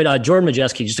 But Jordan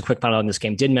Majewski, just a quick final on this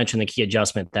game, did mention the key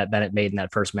adjustment that Bennett made in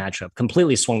that first matchup.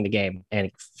 Completely swung the game and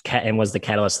was the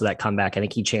catalyst of that comeback. I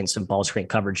think he changed some ball screen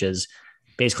coverages,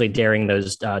 basically daring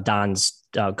those Dons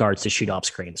guards to shoot off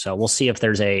screen. So we'll see if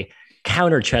there's a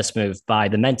counter chess move by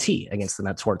the mentee against the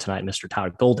Mets for tonight, Mr.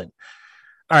 Todd Golden.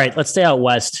 All right, let's stay out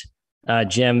west.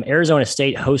 Jim, Arizona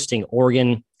State hosting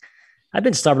Oregon. I've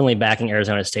been stubbornly backing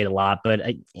Arizona State a lot, but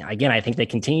again, I think they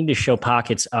continue to show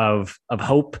pockets of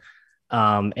hope.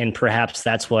 And perhaps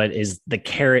that's what is the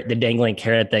dangling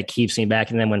carrot that keeps me back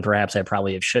in them when perhaps I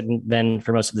probably shouldn't been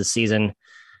for most of the season.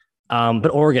 But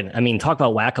Oregon, I mean, talk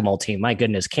about whack-a-mole team. My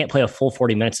goodness, can't play a full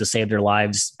 40 minutes to save their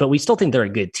lives, but we still think they're a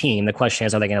good team. The question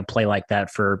is, are they going to play like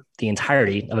that for the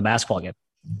entirety of a basketball game?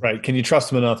 Right. Can you trust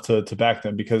them enough to back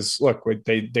them? Because look,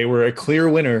 they were a clear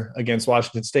winner against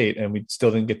Washington State, and we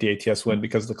still didn't get the ATS win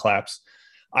because of the collapse.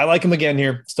 I like them again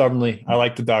here, stubbornly. I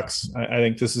like the Ducks. I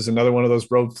think this is another one of those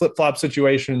road flip-flop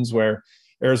situations where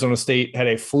Arizona State had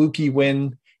a fluky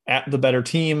win at the better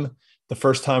team the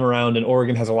first time around, and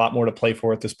Oregon has a lot more to play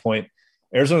for at this point.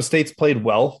 Arizona State's played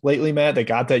well lately, Matt. They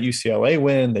got that UCLA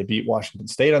win. They beat Washington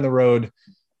State on the road.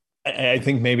 I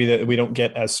think maybe that we don't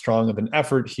get as strong of an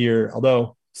effort here,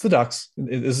 although it's the Ducks.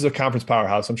 This is a conference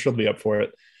powerhouse. I'm sure they'll be up for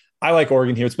it. I like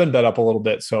Oregon here. It's been bet up a little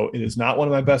bit, so it is not one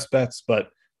of my best bets, but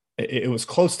it was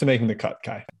close to making the cut,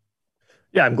 Kai.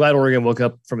 Yeah, I'm glad Oregon woke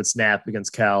up from its nap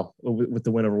against Cal with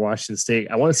the win over Washington State.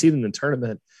 I want to see them in the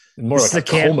tournament. And more like a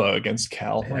coma against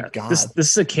Cal. Yeah, my God. This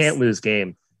is a can't-lose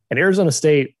game. And Arizona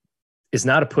State is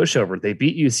not a pushover. They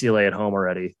beat UCLA at home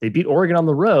already. They beat Oregon on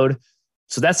the road.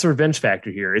 So that's the revenge factor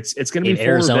here. It's going to be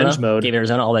full revenge mode. Gave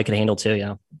Arizona all they could handle too.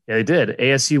 Yeah. Yeah, they did.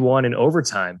 ASU won in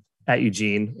overtime at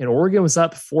Eugene, and Oregon was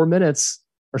up 4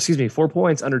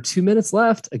 points under 2 minutes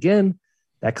left. Again,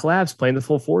 that collapse, playing the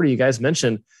full 40. You guys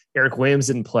mentioned Eric Williams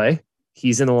didn't play.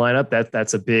 He's in the lineup.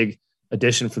 That's a big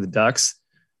addition for the Ducks.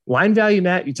 Line value,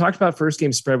 Matt, you talked about first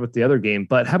game spread with the other game,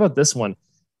 but how about this one?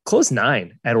 Close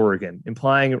 9 at Oregon,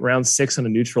 implying around 6 on a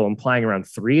neutral, implying around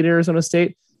 3 at Arizona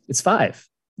State. It's 5.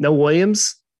 No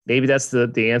Williams. Maybe that's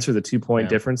the answer, the 2-point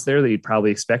difference there that you'd probably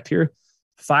expect here.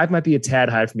 5 might be a tad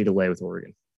high for me to lay with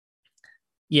Oregon.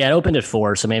 Yeah, it opened at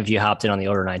 4. So maybe if you hopped in on the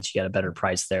older nights, you got a better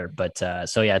price there. But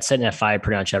so yeah, it's sitting at 5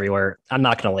 pretty much everywhere. I'm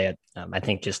not going to lay it. I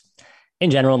think just in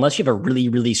general, unless you have a really,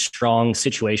 really strong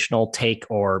situational take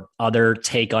or other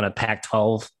take on a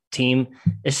Pac-12 team,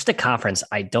 it's just a conference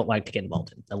I don't like to get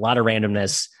involved in. A lot of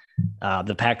randomness.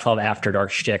 The Pac-12 after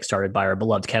dark shtick started by our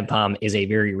beloved KenPom is a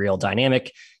very real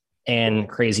dynamic, and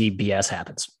crazy BS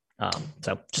happens.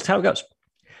 So just how it goes.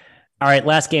 All right,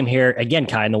 last game here. Again,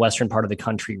 Kai, in the western part of the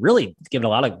country, really giving a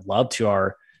lot of love to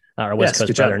our West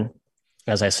Coast brethren,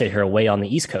 as I sit here away on the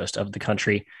East Coast of the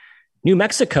country. New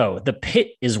Mexico, the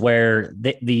pit is where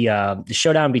the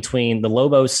showdown between the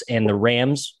Lobos and the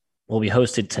Rams will be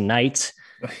hosted tonight.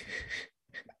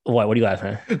 What are you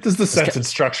laughing at? Just the sense and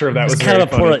structure of that was kind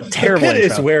of a terrible. The pit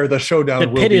is where the showdown will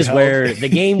be held. The pit is where the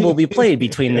game will be played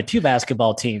between the two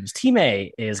basketball teams. Team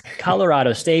A is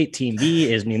Colorado State. Team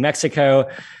B is New Mexico.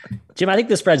 Jim, I think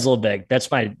the spread's a little big. That's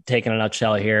my take in a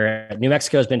nutshell here. New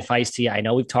Mexico has been feisty. I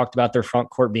know we've talked about their front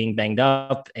court being banged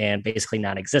up and basically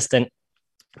non-existent,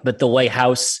 but the way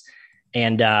House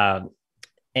and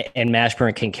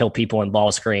Mashburn can kill people in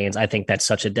ball screens, I think that's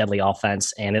such a deadly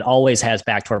offense, and it always has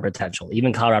backdoor potential.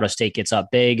 Even Colorado State gets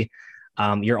up big.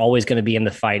 You're always going to be in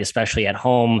the fight, especially at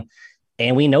home.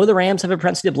 And we know the Rams have a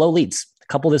propensity to blow leads. A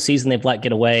couple this season they've let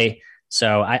get away.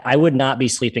 So I would not be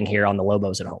sleeping here on the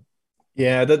Lobos at home.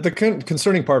 Yeah, the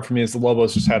concerning part for me is the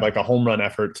Lobos just had like a home run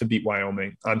effort to beat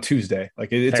Wyoming on Tuesday.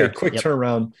 Like it's a quick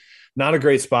turnaround, not a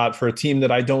great spot for a team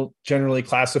that I don't generally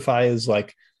classify as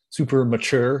like super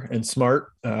mature and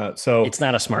smart. So it's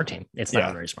not a smart team. It's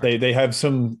not very smart. They have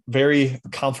some very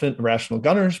confident, rational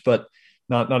gunners, but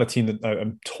not a team that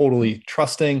I'm totally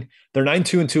trusting. They're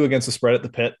 9-2-2 against the spread at the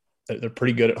pit. They're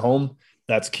pretty good at home.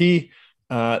 That's key.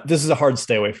 This is a hard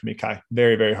stay away for me, Kai.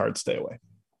 Very, very hard stay away.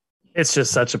 It's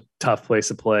just such a tough place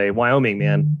to play. Wyoming,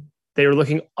 man, they were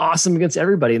looking awesome against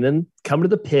everybody. And then come to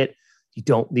the pit. You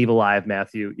don't leave alive,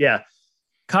 Matthew. Yeah.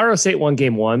 Colorado State won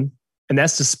game 1. And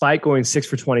that's despite going 6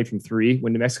 for 20 from 3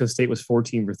 when New Mexico State was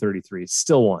 14 for 33.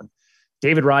 Still won.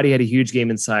 David Roddy had a huge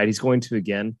game inside. He's going to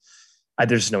again.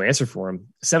 There's no answer for him.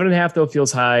 7.5 though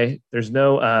feels high. There's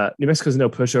no New Mexico's no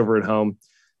pushover at home.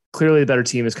 Clearly the better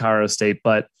team is Colorado State,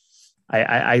 but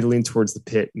I lean towards the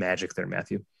pit magic there,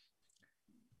 Matthew.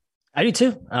 I do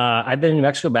too. I've been a New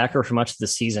Mexico backer for much of the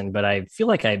season, but I feel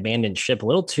like I abandoned ship a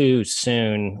little too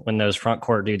soon when those front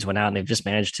court dudes went out, and they've just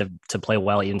managed to play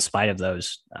well in spite of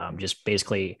those. Just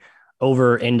basically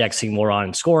over-indexing more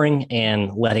on scoring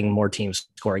and letting more teams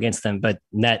score against them. But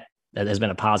net, that has been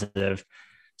a positive.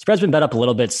 Spread's been bet up a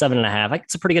little bit, 7.5.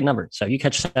 It's a pretty good number. So if you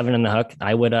catch 7 in the hook,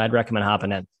 I'd recommend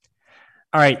hopping in.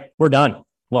 All right, we're done.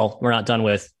 Well, we're not done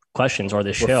with questions or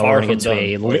the show. We're going to get to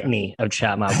a litany of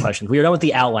chat mob questions. We are done with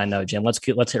the outline though, Jim. Let's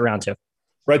hit round 2.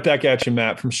 Right back at you,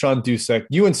 Matt, from Sean Dusek,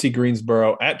 UNC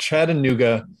Greensboro at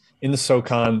Chattanooga in the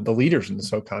SoCon, the leaders in the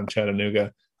SoCon,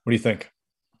 Chattanooga. What do you think?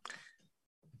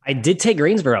 I did take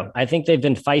Greensboro. I think they've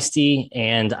been feisty,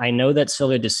 and I know that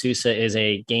Silvio De Sousa is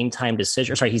a game time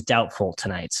decision. Sorry, he's doubtful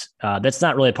tonight. That's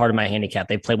not really a part of my handicap.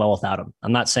 They play well without him.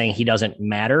 I'm not saying he doesn't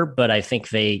matter, but I think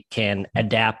they can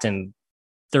adapt, and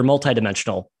they're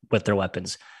multidimensional with their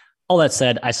weapons. All that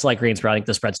said, I still like Greensboro. I think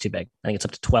the spread's too big. I think it's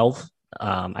up to 12.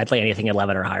 I'd play anything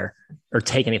 11 or higher, or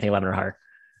take anything 11 or higher.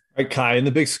 All right, Kai, in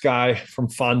the Big Sky from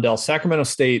Fondell, Sacramento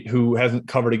State, who hasn't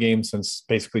covered a game since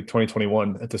basically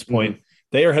 2021 at this point.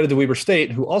 They are headed to Weber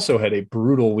State, who also had a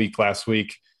brutal week last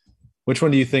week. Which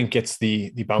one do you think gets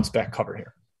the bounce back cover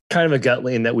here? Kind of a gut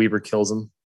lean that Weber kills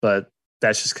them, but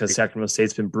that's just because Sacramento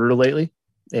State's been brutal lately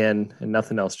and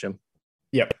nothing else, Jim.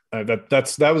 Yep.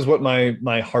 That was what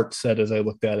my heart said as I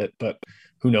looked at it, but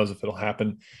who knows if it'll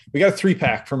happen. We got a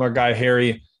 3-pack from our guy,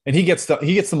 Harry, and he gets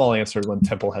them all answered when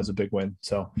Temple has a big win.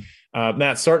 So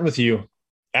Matt, starting with you,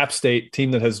 App State,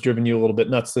 team that has driven you a little bit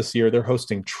nuts this year. They're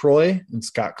hosting Troy and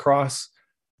Scott Cross.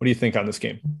 What do you think on this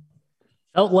game?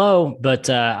 Felt low, but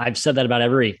I've said that about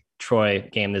every Troy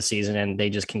game this season, and they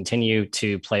just continue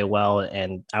to play well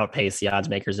and outpace the odds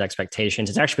makers' expectations.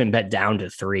 It's actually been bet down to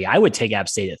 3. I would take App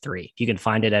State at 3. If you can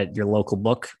find it at your local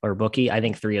book or bookie, I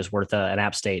think 3 is worth an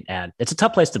App State ad. It's a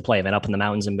tough place to play, man, up in the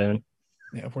mountains in Boone.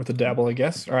 Yeah, worth a dabble, I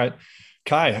guess. All right.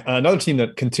 Kai, another team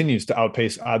that continues to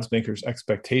outpace odds makers'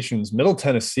 expectations, Middle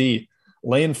Tennessee,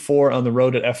 laying 4 on the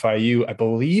road at FIU. I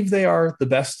believe they are the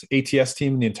best ATS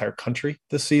team in the entire country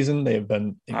this season. They have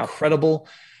been incredible.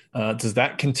 Does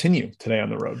that continue today on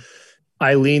the road?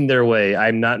 I lean their way.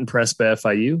 I'm not impressed by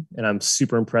FIU, and I'm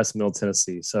super impressed with Middle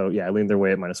Tennessee. So, yeah, I lean their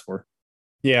way at -4.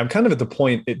 Yeah, I'm kind of at the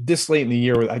point this late in the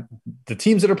year where the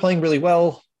teams that are playing really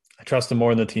well, I trust them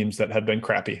more than the teams that have been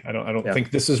crappy. I don't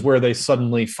think this is where they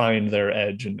suddenly find their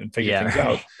edge and figure things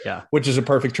out. Yeah, which is a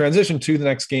perfect transition to the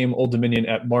next game, Old Dominion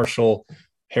at Marshall.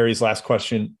 Harry's last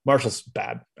question. Marshall's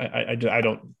bad. I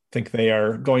don't think they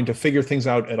are going to figure things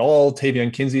out at all.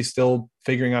 Tavion Kinsey still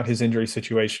figuring out his injury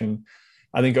situation.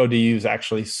 I think ODU is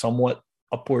actually somewhat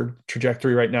upward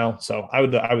trajectory right now. So I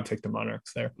would take the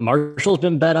Monarchs there. Marshall's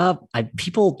been bet up.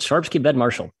 Sharps keep bet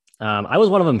Marshall. I was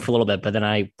one of them for a little bit, but then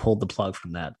I pulled the plug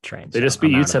from that train. They just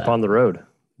beat UTEP on the road.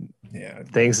 Yeah,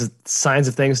 signs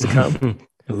of things to come.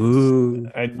 Ooh,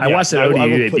 I watched that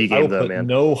ODU AP game though, man.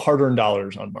 No hard-earned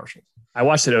dollars on Marshall. I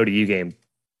watched that ODU game.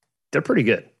 They're pretty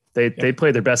good. They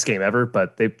played their best game ever,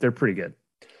 but they're pretty good.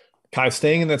 Kai,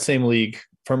 staying in that same league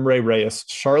from Ray Reyes,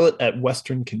 Charlotte at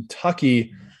Western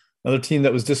Kentucky, another team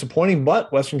that was disappointing,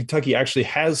 but Western Kentucky actually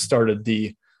has started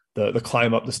the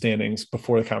climb up the standings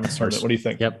before the conference tournament. What do you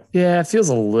think? Yep. Yeah, it feels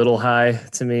a little high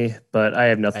to me, but I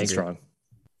have nothing strong.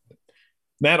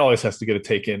 Matt always has to get a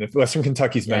take in. If Western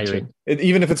Kentucky's mentioned,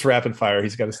 even if it's rapid fire,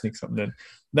 he's got to sneak something in.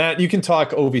 Matt, you can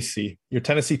talk OVC. Your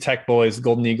Tennessee Tech boys,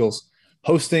 Golden Eagles,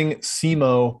 hosting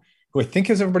SEMO, who I think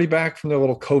has everybody back from their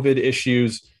little COVID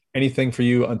issues. Anything for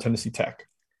you on Tennessee Tech?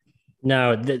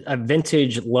 No, a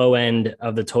vintage low end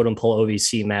of the totem pole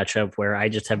OVC matchup where I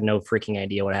just have no freaking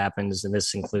idea what happens. And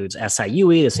this includes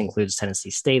SIUE, this includes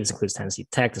Tennessee State, this includes Tennessee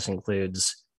Tech, this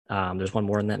includes there's one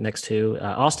more in that mix too.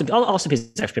 Austin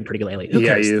Peay's actually been pretty good lately. Who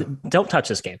cares? Don't touch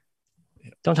this game.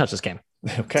 Don't touch this game.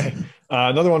 Okay.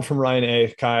 Another one from Ryan A.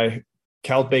 Kai,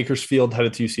 Cal Bakersfield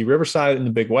headed to UC Riverside in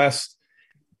the Big West.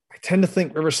 I tend to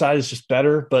think Riverside is just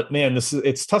better, but man,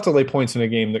 it's tough to lay points in a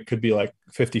game that could be like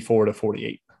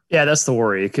 54-48. Yeah, that's the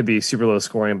worry. It could be super low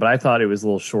scoring, but I thought it was a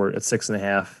little short at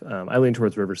 6.5. I lean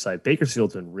towards Riverside.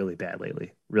 Bakersfield's been really bad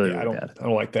lately. Really bad. I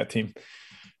don't like that team.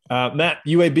 Matt,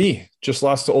 UAB just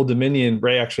lost to Old Dominion.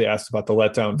 Ray actually asked about the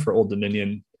letdown for Old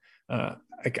Dominion. I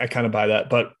kind of buy that,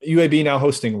 but UAB now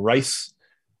hosting Rice.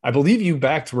 I believe you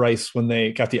backed Rice when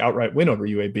they got the outright win over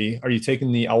UAB. Are you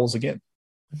taking the Owls again?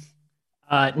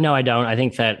 No, I don't. I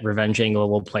think that revenge angle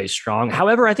will play strong.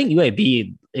 However, I think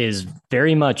UAB is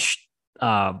very much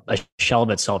a shell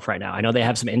of itself right now. I know they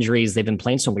have some injuries. They've been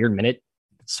playing some weird minutes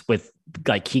with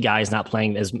like key guys not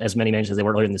playing as many minutes as they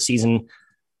were earlier in the season.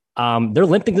 They're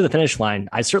limping to the finish line.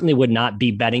 I certainly would not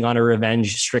be betting on a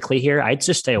revenge strictly here. I'd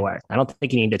just stay away. I don't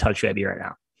think you need to touch UAB right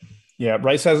now. Yeah,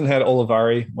 Rice hasn't had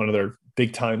Olivari, one of their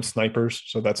big time snipers.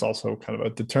 So that's also kind of a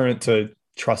deterrent to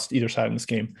trust either side in this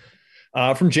game.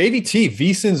 From JVT,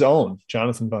 VSiN's own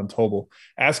Jonathan Von Tobel,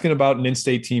 asking about an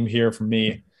in-state team here from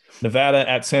me. Nevada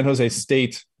at San Jose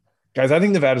State. Guys, I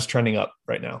think Nevada's trending up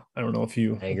right now. I don't know if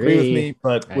you agree with me,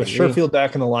 but with Sherfield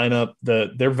back in the lineup,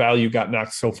 their value got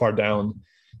knocked so far down.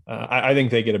 I think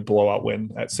they get a blowout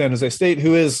win at San Jose State,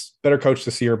 who is better coached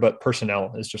this year, but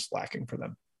personnel is just lacking for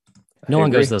them. No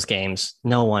one goes to those games.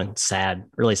 No one. Sad.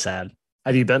 Really sad.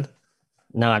 Have you been?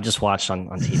 No, I've just watched on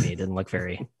TV. It didn't look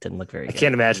very good. I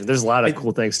can't imagine. There's a lot of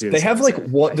cool things to do. They have like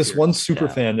this one super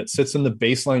fan that sits in the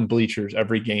baseline bleachers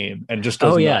every game and just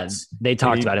goes nuts. They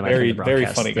talked about him. Very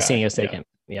funny guy. The San Diego State game.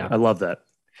 Yeah. I love that.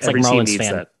 It's like Marlins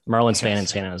fan. Marlins fan in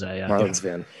San Jose. Yeah. Marlins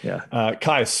fan. Yeah.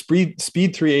 Kai, Speed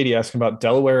 380 asking about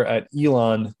Delaware at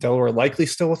Elon. Delaware likely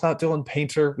still without Dylan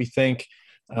Painter, we think.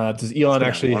 Does Elon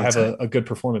actually have a good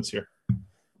performance here?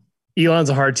 Elon's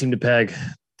a hard team to peg.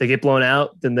 They get blown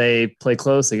out, then they play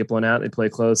close. They get blown out, they play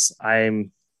close.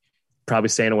 I'm probably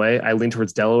staying away. I lean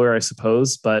towards Delaware, I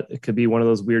suppose, but it could be one of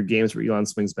those weird games where Elon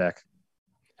swings back.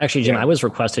 Actually, Jim, I was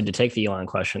requested to take the Elon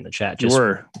question in the chat. You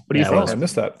were. What do you think? I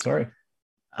missed that. Sorry.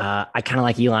 I kind of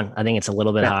like Elon. I think it's a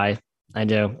little bit high. I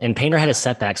do. And Painter had a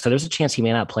setback, so there's a chance he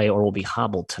may not play or will be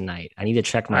hobbled tonight. I need to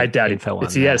check my info on that.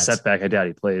 If he had a setback, I doubt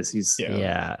he plays. He's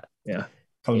yeah.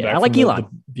 Coming back I like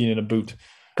Elon. Being in a boot.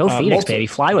 Go Phoenix, baby.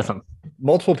 Fly with them.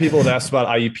 Multiple people have asked about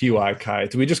IUPUI, Kai.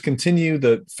 Do we just continue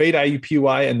the fade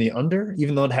IUPUI and the under,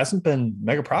 even though it hasn't been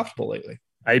mega profitable lately?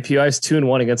 IUPUI is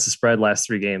 2-1 against the spread last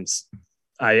 3 games.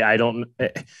 I don't.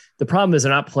 The problem is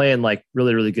they're not playing like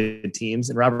really, really good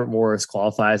teams, and Robert Morris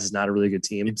qualifies as not a really good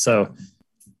team. So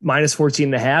minus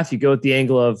 14.5, you go with the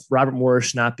angle of Robert Morris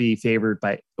should not be favored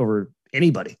by over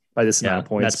anybody by this amount of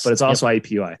points, but it's also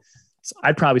IUPUI. So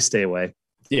I'd probably stay away.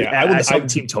 Yeah, I saw the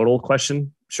team total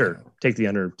question. Sure, take the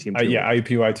under team total.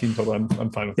 IUPUI team total. I'm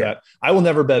fine with that. I will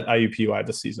never bet IUPUI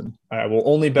this season. I will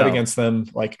only bet against them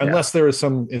unless there is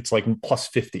some. It's like plus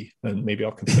 50, then maybe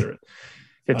I'll consider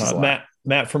it.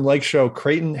 Matt from Lake Show,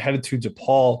 Creighton headed to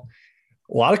DePaul.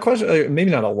 A lot of questions, maybe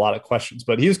not a lot of questions,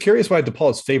 but he was curious why DePaul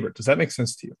is favorite. Does that make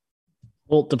sense to you?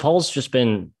 Well, DePaul's just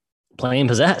been playing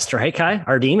possessed, right, Kai?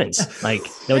 Our demons. Like,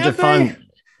 no fun.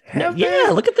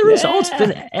 Look at the results. It's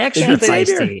been actually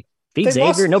feisty. Beat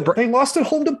Xavier. They lost at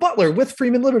home to Butler with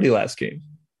Freeman Liberty last game.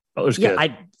 Butler's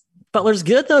good. Butler's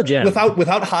good though, Jim.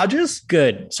 Without Hodges?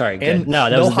 Good. Sorry. Good. And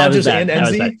that was Hodges bad. And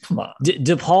NZ? Come on.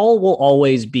 DePaul will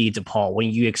always be DePaul. When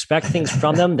you expect things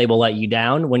from them, they will let you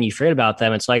down. When you forget about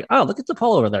them, it's like, oh, look at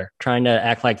DePaul over there trying to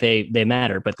act like they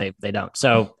matter, but they don't.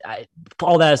 So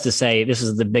all that is to say, this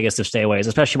is the biggest of stayaways,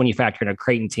 especially when you factor in a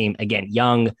Creighton team. Again,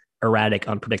 young, erratic,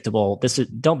 unpredictable.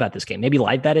 Don't bet this game. Maybe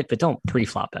live bet it, but don't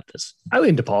pre-flop bet this. I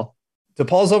lean DePaul.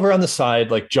 DePaul's over on the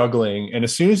side, like juggling. And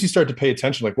as soon as you start to pay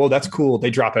attention, like, whoa, that's cool. They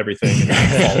drop everything.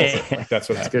 That's what happens. That's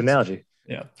a good analogy.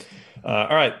 Yeah.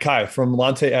 All right. Kai from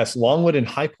Lante S. Longwood and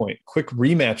High Point. Quick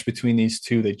rematch between these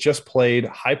two. They just played.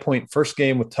 High Point first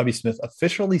game with Tubby Smith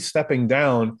officially stepping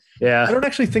down. Yeah. I don't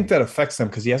actually think that affects them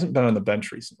because he hasn't been on the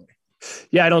bench recently.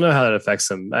 Yeah, I don't know how that affects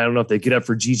them. I don't know if they get up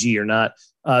for GG or not.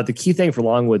 The key thing for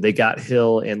Longwood, they got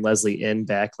Hill and Leslie in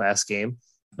back last game.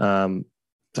 So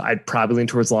I'd probably lean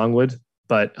towards Longwood.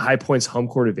 But High Point's home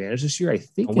court advantage this year, I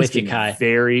think, I'm with you, Kai.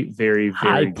 Very, very, very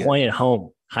High good. Point at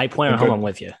home. High Point at home. I'm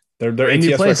with you. Their ATS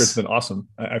record's been awesome.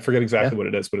 I forget exactly what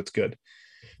it is, but it's good.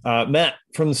 Matt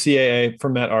from the CAA,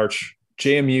 from Matt Arch,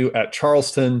 JMU at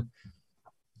Charleston.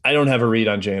 I don't have a read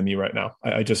on JMU right now.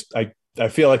 I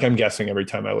feel like I'm guessing every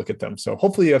time I look at them. So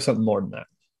hopefully you have something more than that.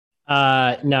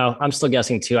 No, I'm still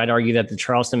guessing too. I'd argue that the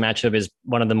Charleston matchup is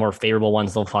one of the more favorable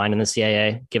ones they'll find in the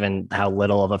CAA, given how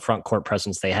little of a front court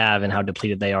presence they have and how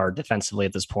depleted they are defensively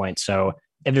at this point. So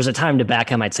if there's a time to back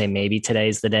them, I'd say maybe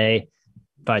today's the day.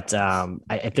 But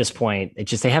at this point, it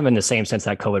just, they haven't been the same since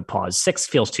that COVID pause. 6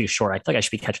 feels too short. I feel like I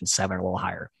should be catching 7 a little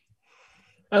higher.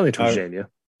 I only told Virginia.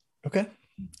 Okay.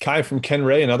 Kai from Ken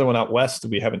Ray, another one out west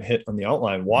that we haven't hit on the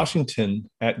outline. Washington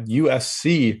at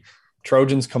USC.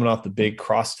 Trojans coming off the big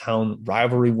crosstown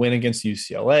rivalry win against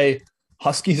UCLA.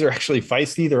 Huskies are actually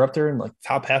feisty. They're up there in like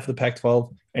top half of the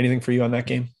Pac-12. Anything for you on that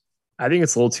game? I think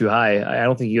it's a little too high. I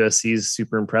don't think USC is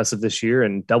super impressive this year,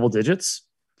 and double digits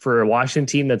for a Washington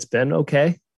team that's been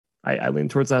okay. I lean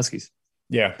towards the Huskies.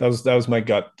 Yeah, that was my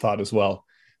gut thought as well.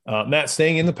 Matt,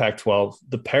 staying in the Pac-12,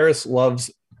 the Paris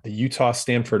loves the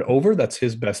Utah-Stanford over. That's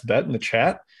his best bet in the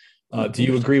chat. Do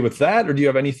you agree with that, or do you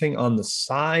have anything on the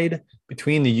side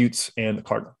between the Utes and the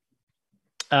Cardinal?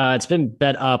 It's been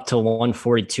bet up to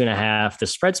 142.5. The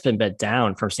spread's been bet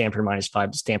down from Stanford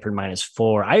 -5 to Stanford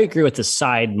 -4. I agree with the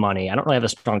side money. I don't really have a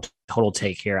strong total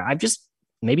take here. I've just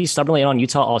maybe stubbornly on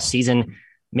Utah all season,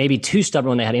 maybe too stubborn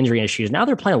when they had injury issues. Now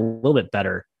they're playing a little bit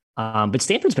better. But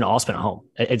Stanford's been awesome at home.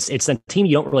 It's a team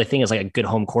you don't really think is like a good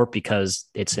home court because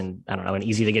it's in, I don't know, an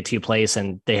easy to get to place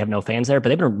and they have no fans there, but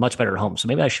they've been much better at home. So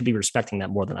maybe I should be respecting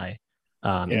that more than I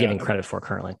am giving credit for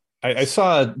currently. I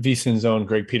saw VSiN's own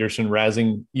Greg Peterson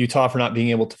razzing Utah for not being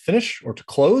able to finish or to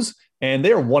close, and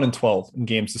they are 1-12 in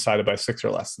games decided by 6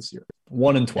 or less this year.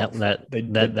 1-12.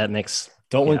 That makes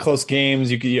don't win close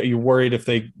games. You're worried if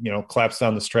they collapse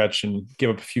down the stretch and give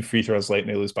up a few free throws late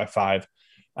and they lose by 5.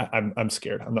 I'm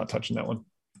scared. I'm not touching that one.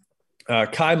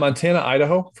 Kai, Montana,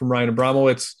 Idaho from Ryan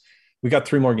Abramowitz. We got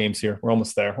 3 more games here. We're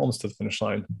almost there, almost to the finish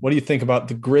line. What do you think about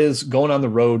the Grizz going on the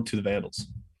road to the Vandals?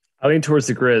 I lean towards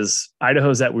the Grizz.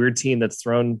 Idaho's that weird team that's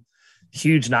thrown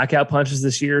huge knockout punches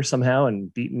this year somehow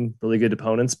and beaten really good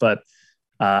opponents. But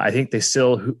I think they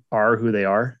still are who they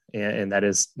are. And that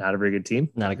is not a very good team.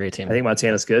 Not a great team. I think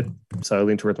Montana's good. So I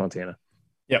lean towards Montana.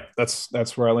 Yep,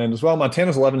 that's where I land as well.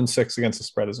 Montana's 11-6 against the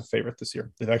spread as a favorite this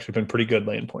year. They've actually been pretty good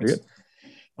laying points.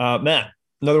 Matt,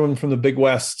 another one from the Big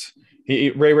West.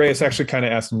 Ray Reyes actually kind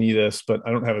of asked me this, but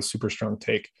I don't have a super strong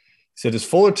take. He said, is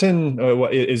Fullerton,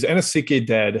 is Enrique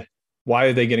dead? Why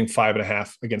are they getting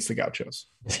 5.5 against the Gauchos?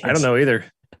 I don't know either.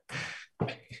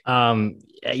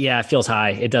 Yeah, it feels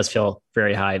high. It does feel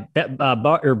very high.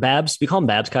 Babs, we call them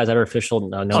Babs guys. That are official.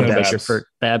 No, Babs. For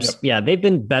Babs. Yep. Yeah, they've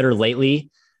been better lately.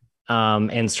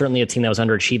 And certainly a team that was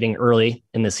underachieving early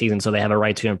in the season. So they have a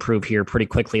right to improve here pretty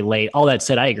quickly late. All that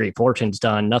said, I agree. Fullerton's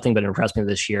done nothing but impress me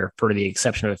this year, for the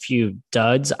exception of a few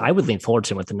duds. I would lean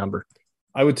Fullerton with the number.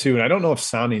 I would too. And I don't know if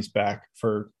Sani's back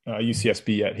for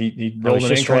UCSB yet. He rolled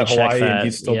an ankle at Hawaii and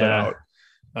he's still been out.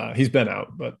 He's been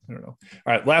out, but I don't know.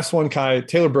 All right. Last one, Kai.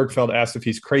 Taylor Bergfeld asked if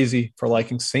he's crazy for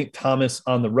liking St. Thomas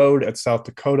on the road at South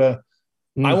Dakota.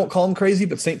 I won't call him crazy,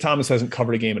 but St. Thomas hasn't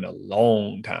covered a game in a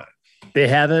long time. They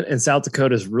haven't, and South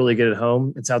Dakota's really good at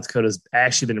home. And South Dakota's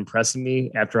actually been impressing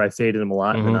me after I faded them a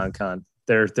lot in the non-con.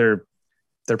 They're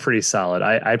pretty solid.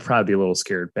 I'd probably be a little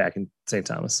scared back in St.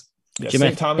 Thomas. Yeah,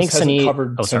 St. Thomas hasn't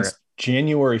covered since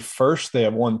January 1st. They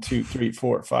have 1, 2, 3,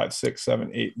 4, 5, 6,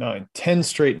 7, 8, 9, 10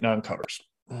 straight non-covers.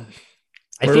 I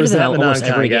faded them almost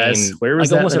every game. Where was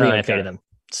that? Almost every game I faded them.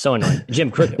 So annoying.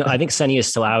 Jim, I think Senni is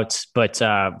still out, but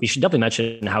we should definitely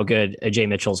mention how good Jay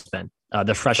Mitchell's been.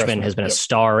 The freshman has been a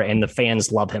star, and the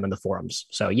fans love him in the forums.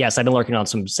 So, yes, I've been lurking on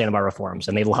some Santa Barbara forums,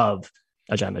 and they love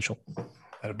Jay Mitchell.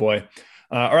 Attaboy.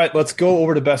 All right, let's go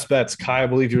over to best bets. Kai, I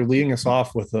believe you're leading us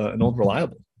off with an old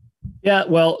reliable. Yeah,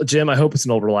 well, Jim, I hope it's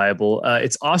an old reliable.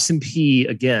 It's Austin Peay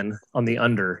again on the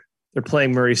under. They're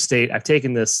playing Murray State. I've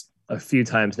taken this a few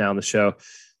times now on the show.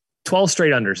 12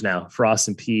 straight unders now for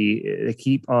Austin Peay. They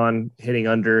keep on hitting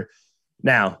under.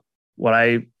 Now, what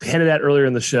I hinted at earlier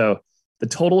in the show, the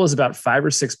total is about 5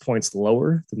 or 6 points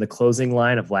lower than the closing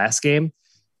line of last game.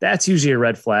 That's usually a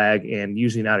red flag and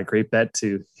usually not a great bet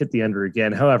to hit the under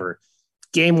again. However,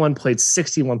 game one played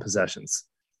 61 possessions.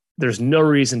 There's no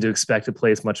reason to expect to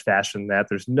play as much faster than that.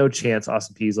 There's no chance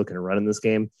Austin Peay is looking to run in this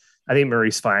game. I think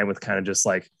Murray's fine with kind of just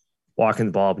like walking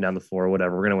the ball up and down the floor,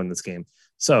 whatever. We're going to win this game.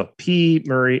 So Peay,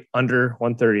 Murray under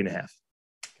 130.5.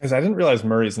 Because I didn't realize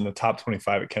Murray's in the top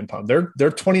 25 at KenPom.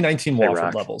 They're 2019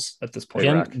 Wofford levels at this point.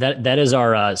 Jim, that is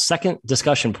our second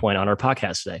discussion point on our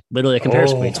podcast today. Literally a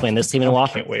comparison between this team and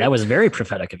Wofford. That was very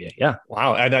prophetic of you. Yeah.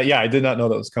 Wow. I did not know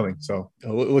that was coming. So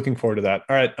looking forward to that.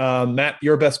 All right, Matt,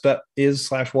 your best bet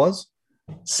is/was?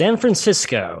 San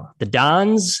Francisco. The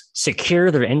Dons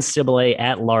secure their NCAA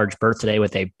at-large berth today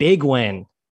with a big win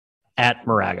at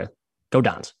Moraga. Go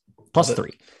Dons.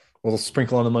 +3. A little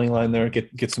sprinkle on the money line there.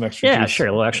 Get some extra. Yeah, juice. sure.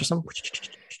 A little extra some.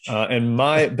 And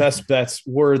my best bets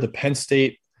were the Penn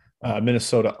State,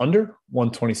 Minnesota under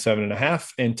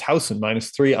 127.5 and Towson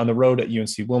 -3 on the road at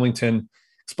UNC Wilmington.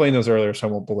 Explained those earlier, so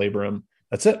I won't belabor them.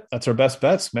 That's it. That's our best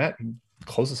bets. Matt,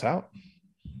 close us out.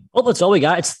 Well, that's all we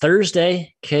got. It's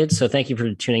Thursday, kids. So thank you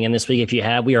for tuning in this week. If you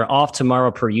have, we are off tomorrow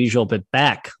per usual, but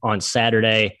back on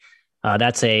Saturday.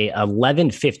 That's a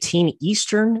 11:15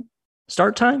 Eastern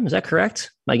start time. Is that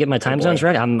correct? Am I getting my time zones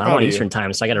right? I'm on Eastern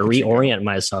time, so I got to reorient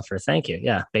myself here. Thank you.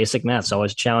 Yeah, basic math is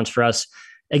always a challenge for us.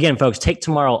 Again, folks, take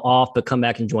tomorrow off, but come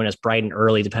back and join us bright and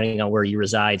early, depending on where you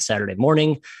reside Saturday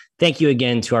morning. Thank you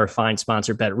again to our fine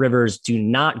sponsor, Bet Rivers. Do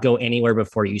not go anywhere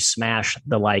before you smash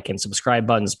the like and subscribe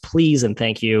buttons, please, and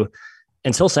thank you.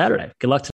 Until Saturday. Good luck.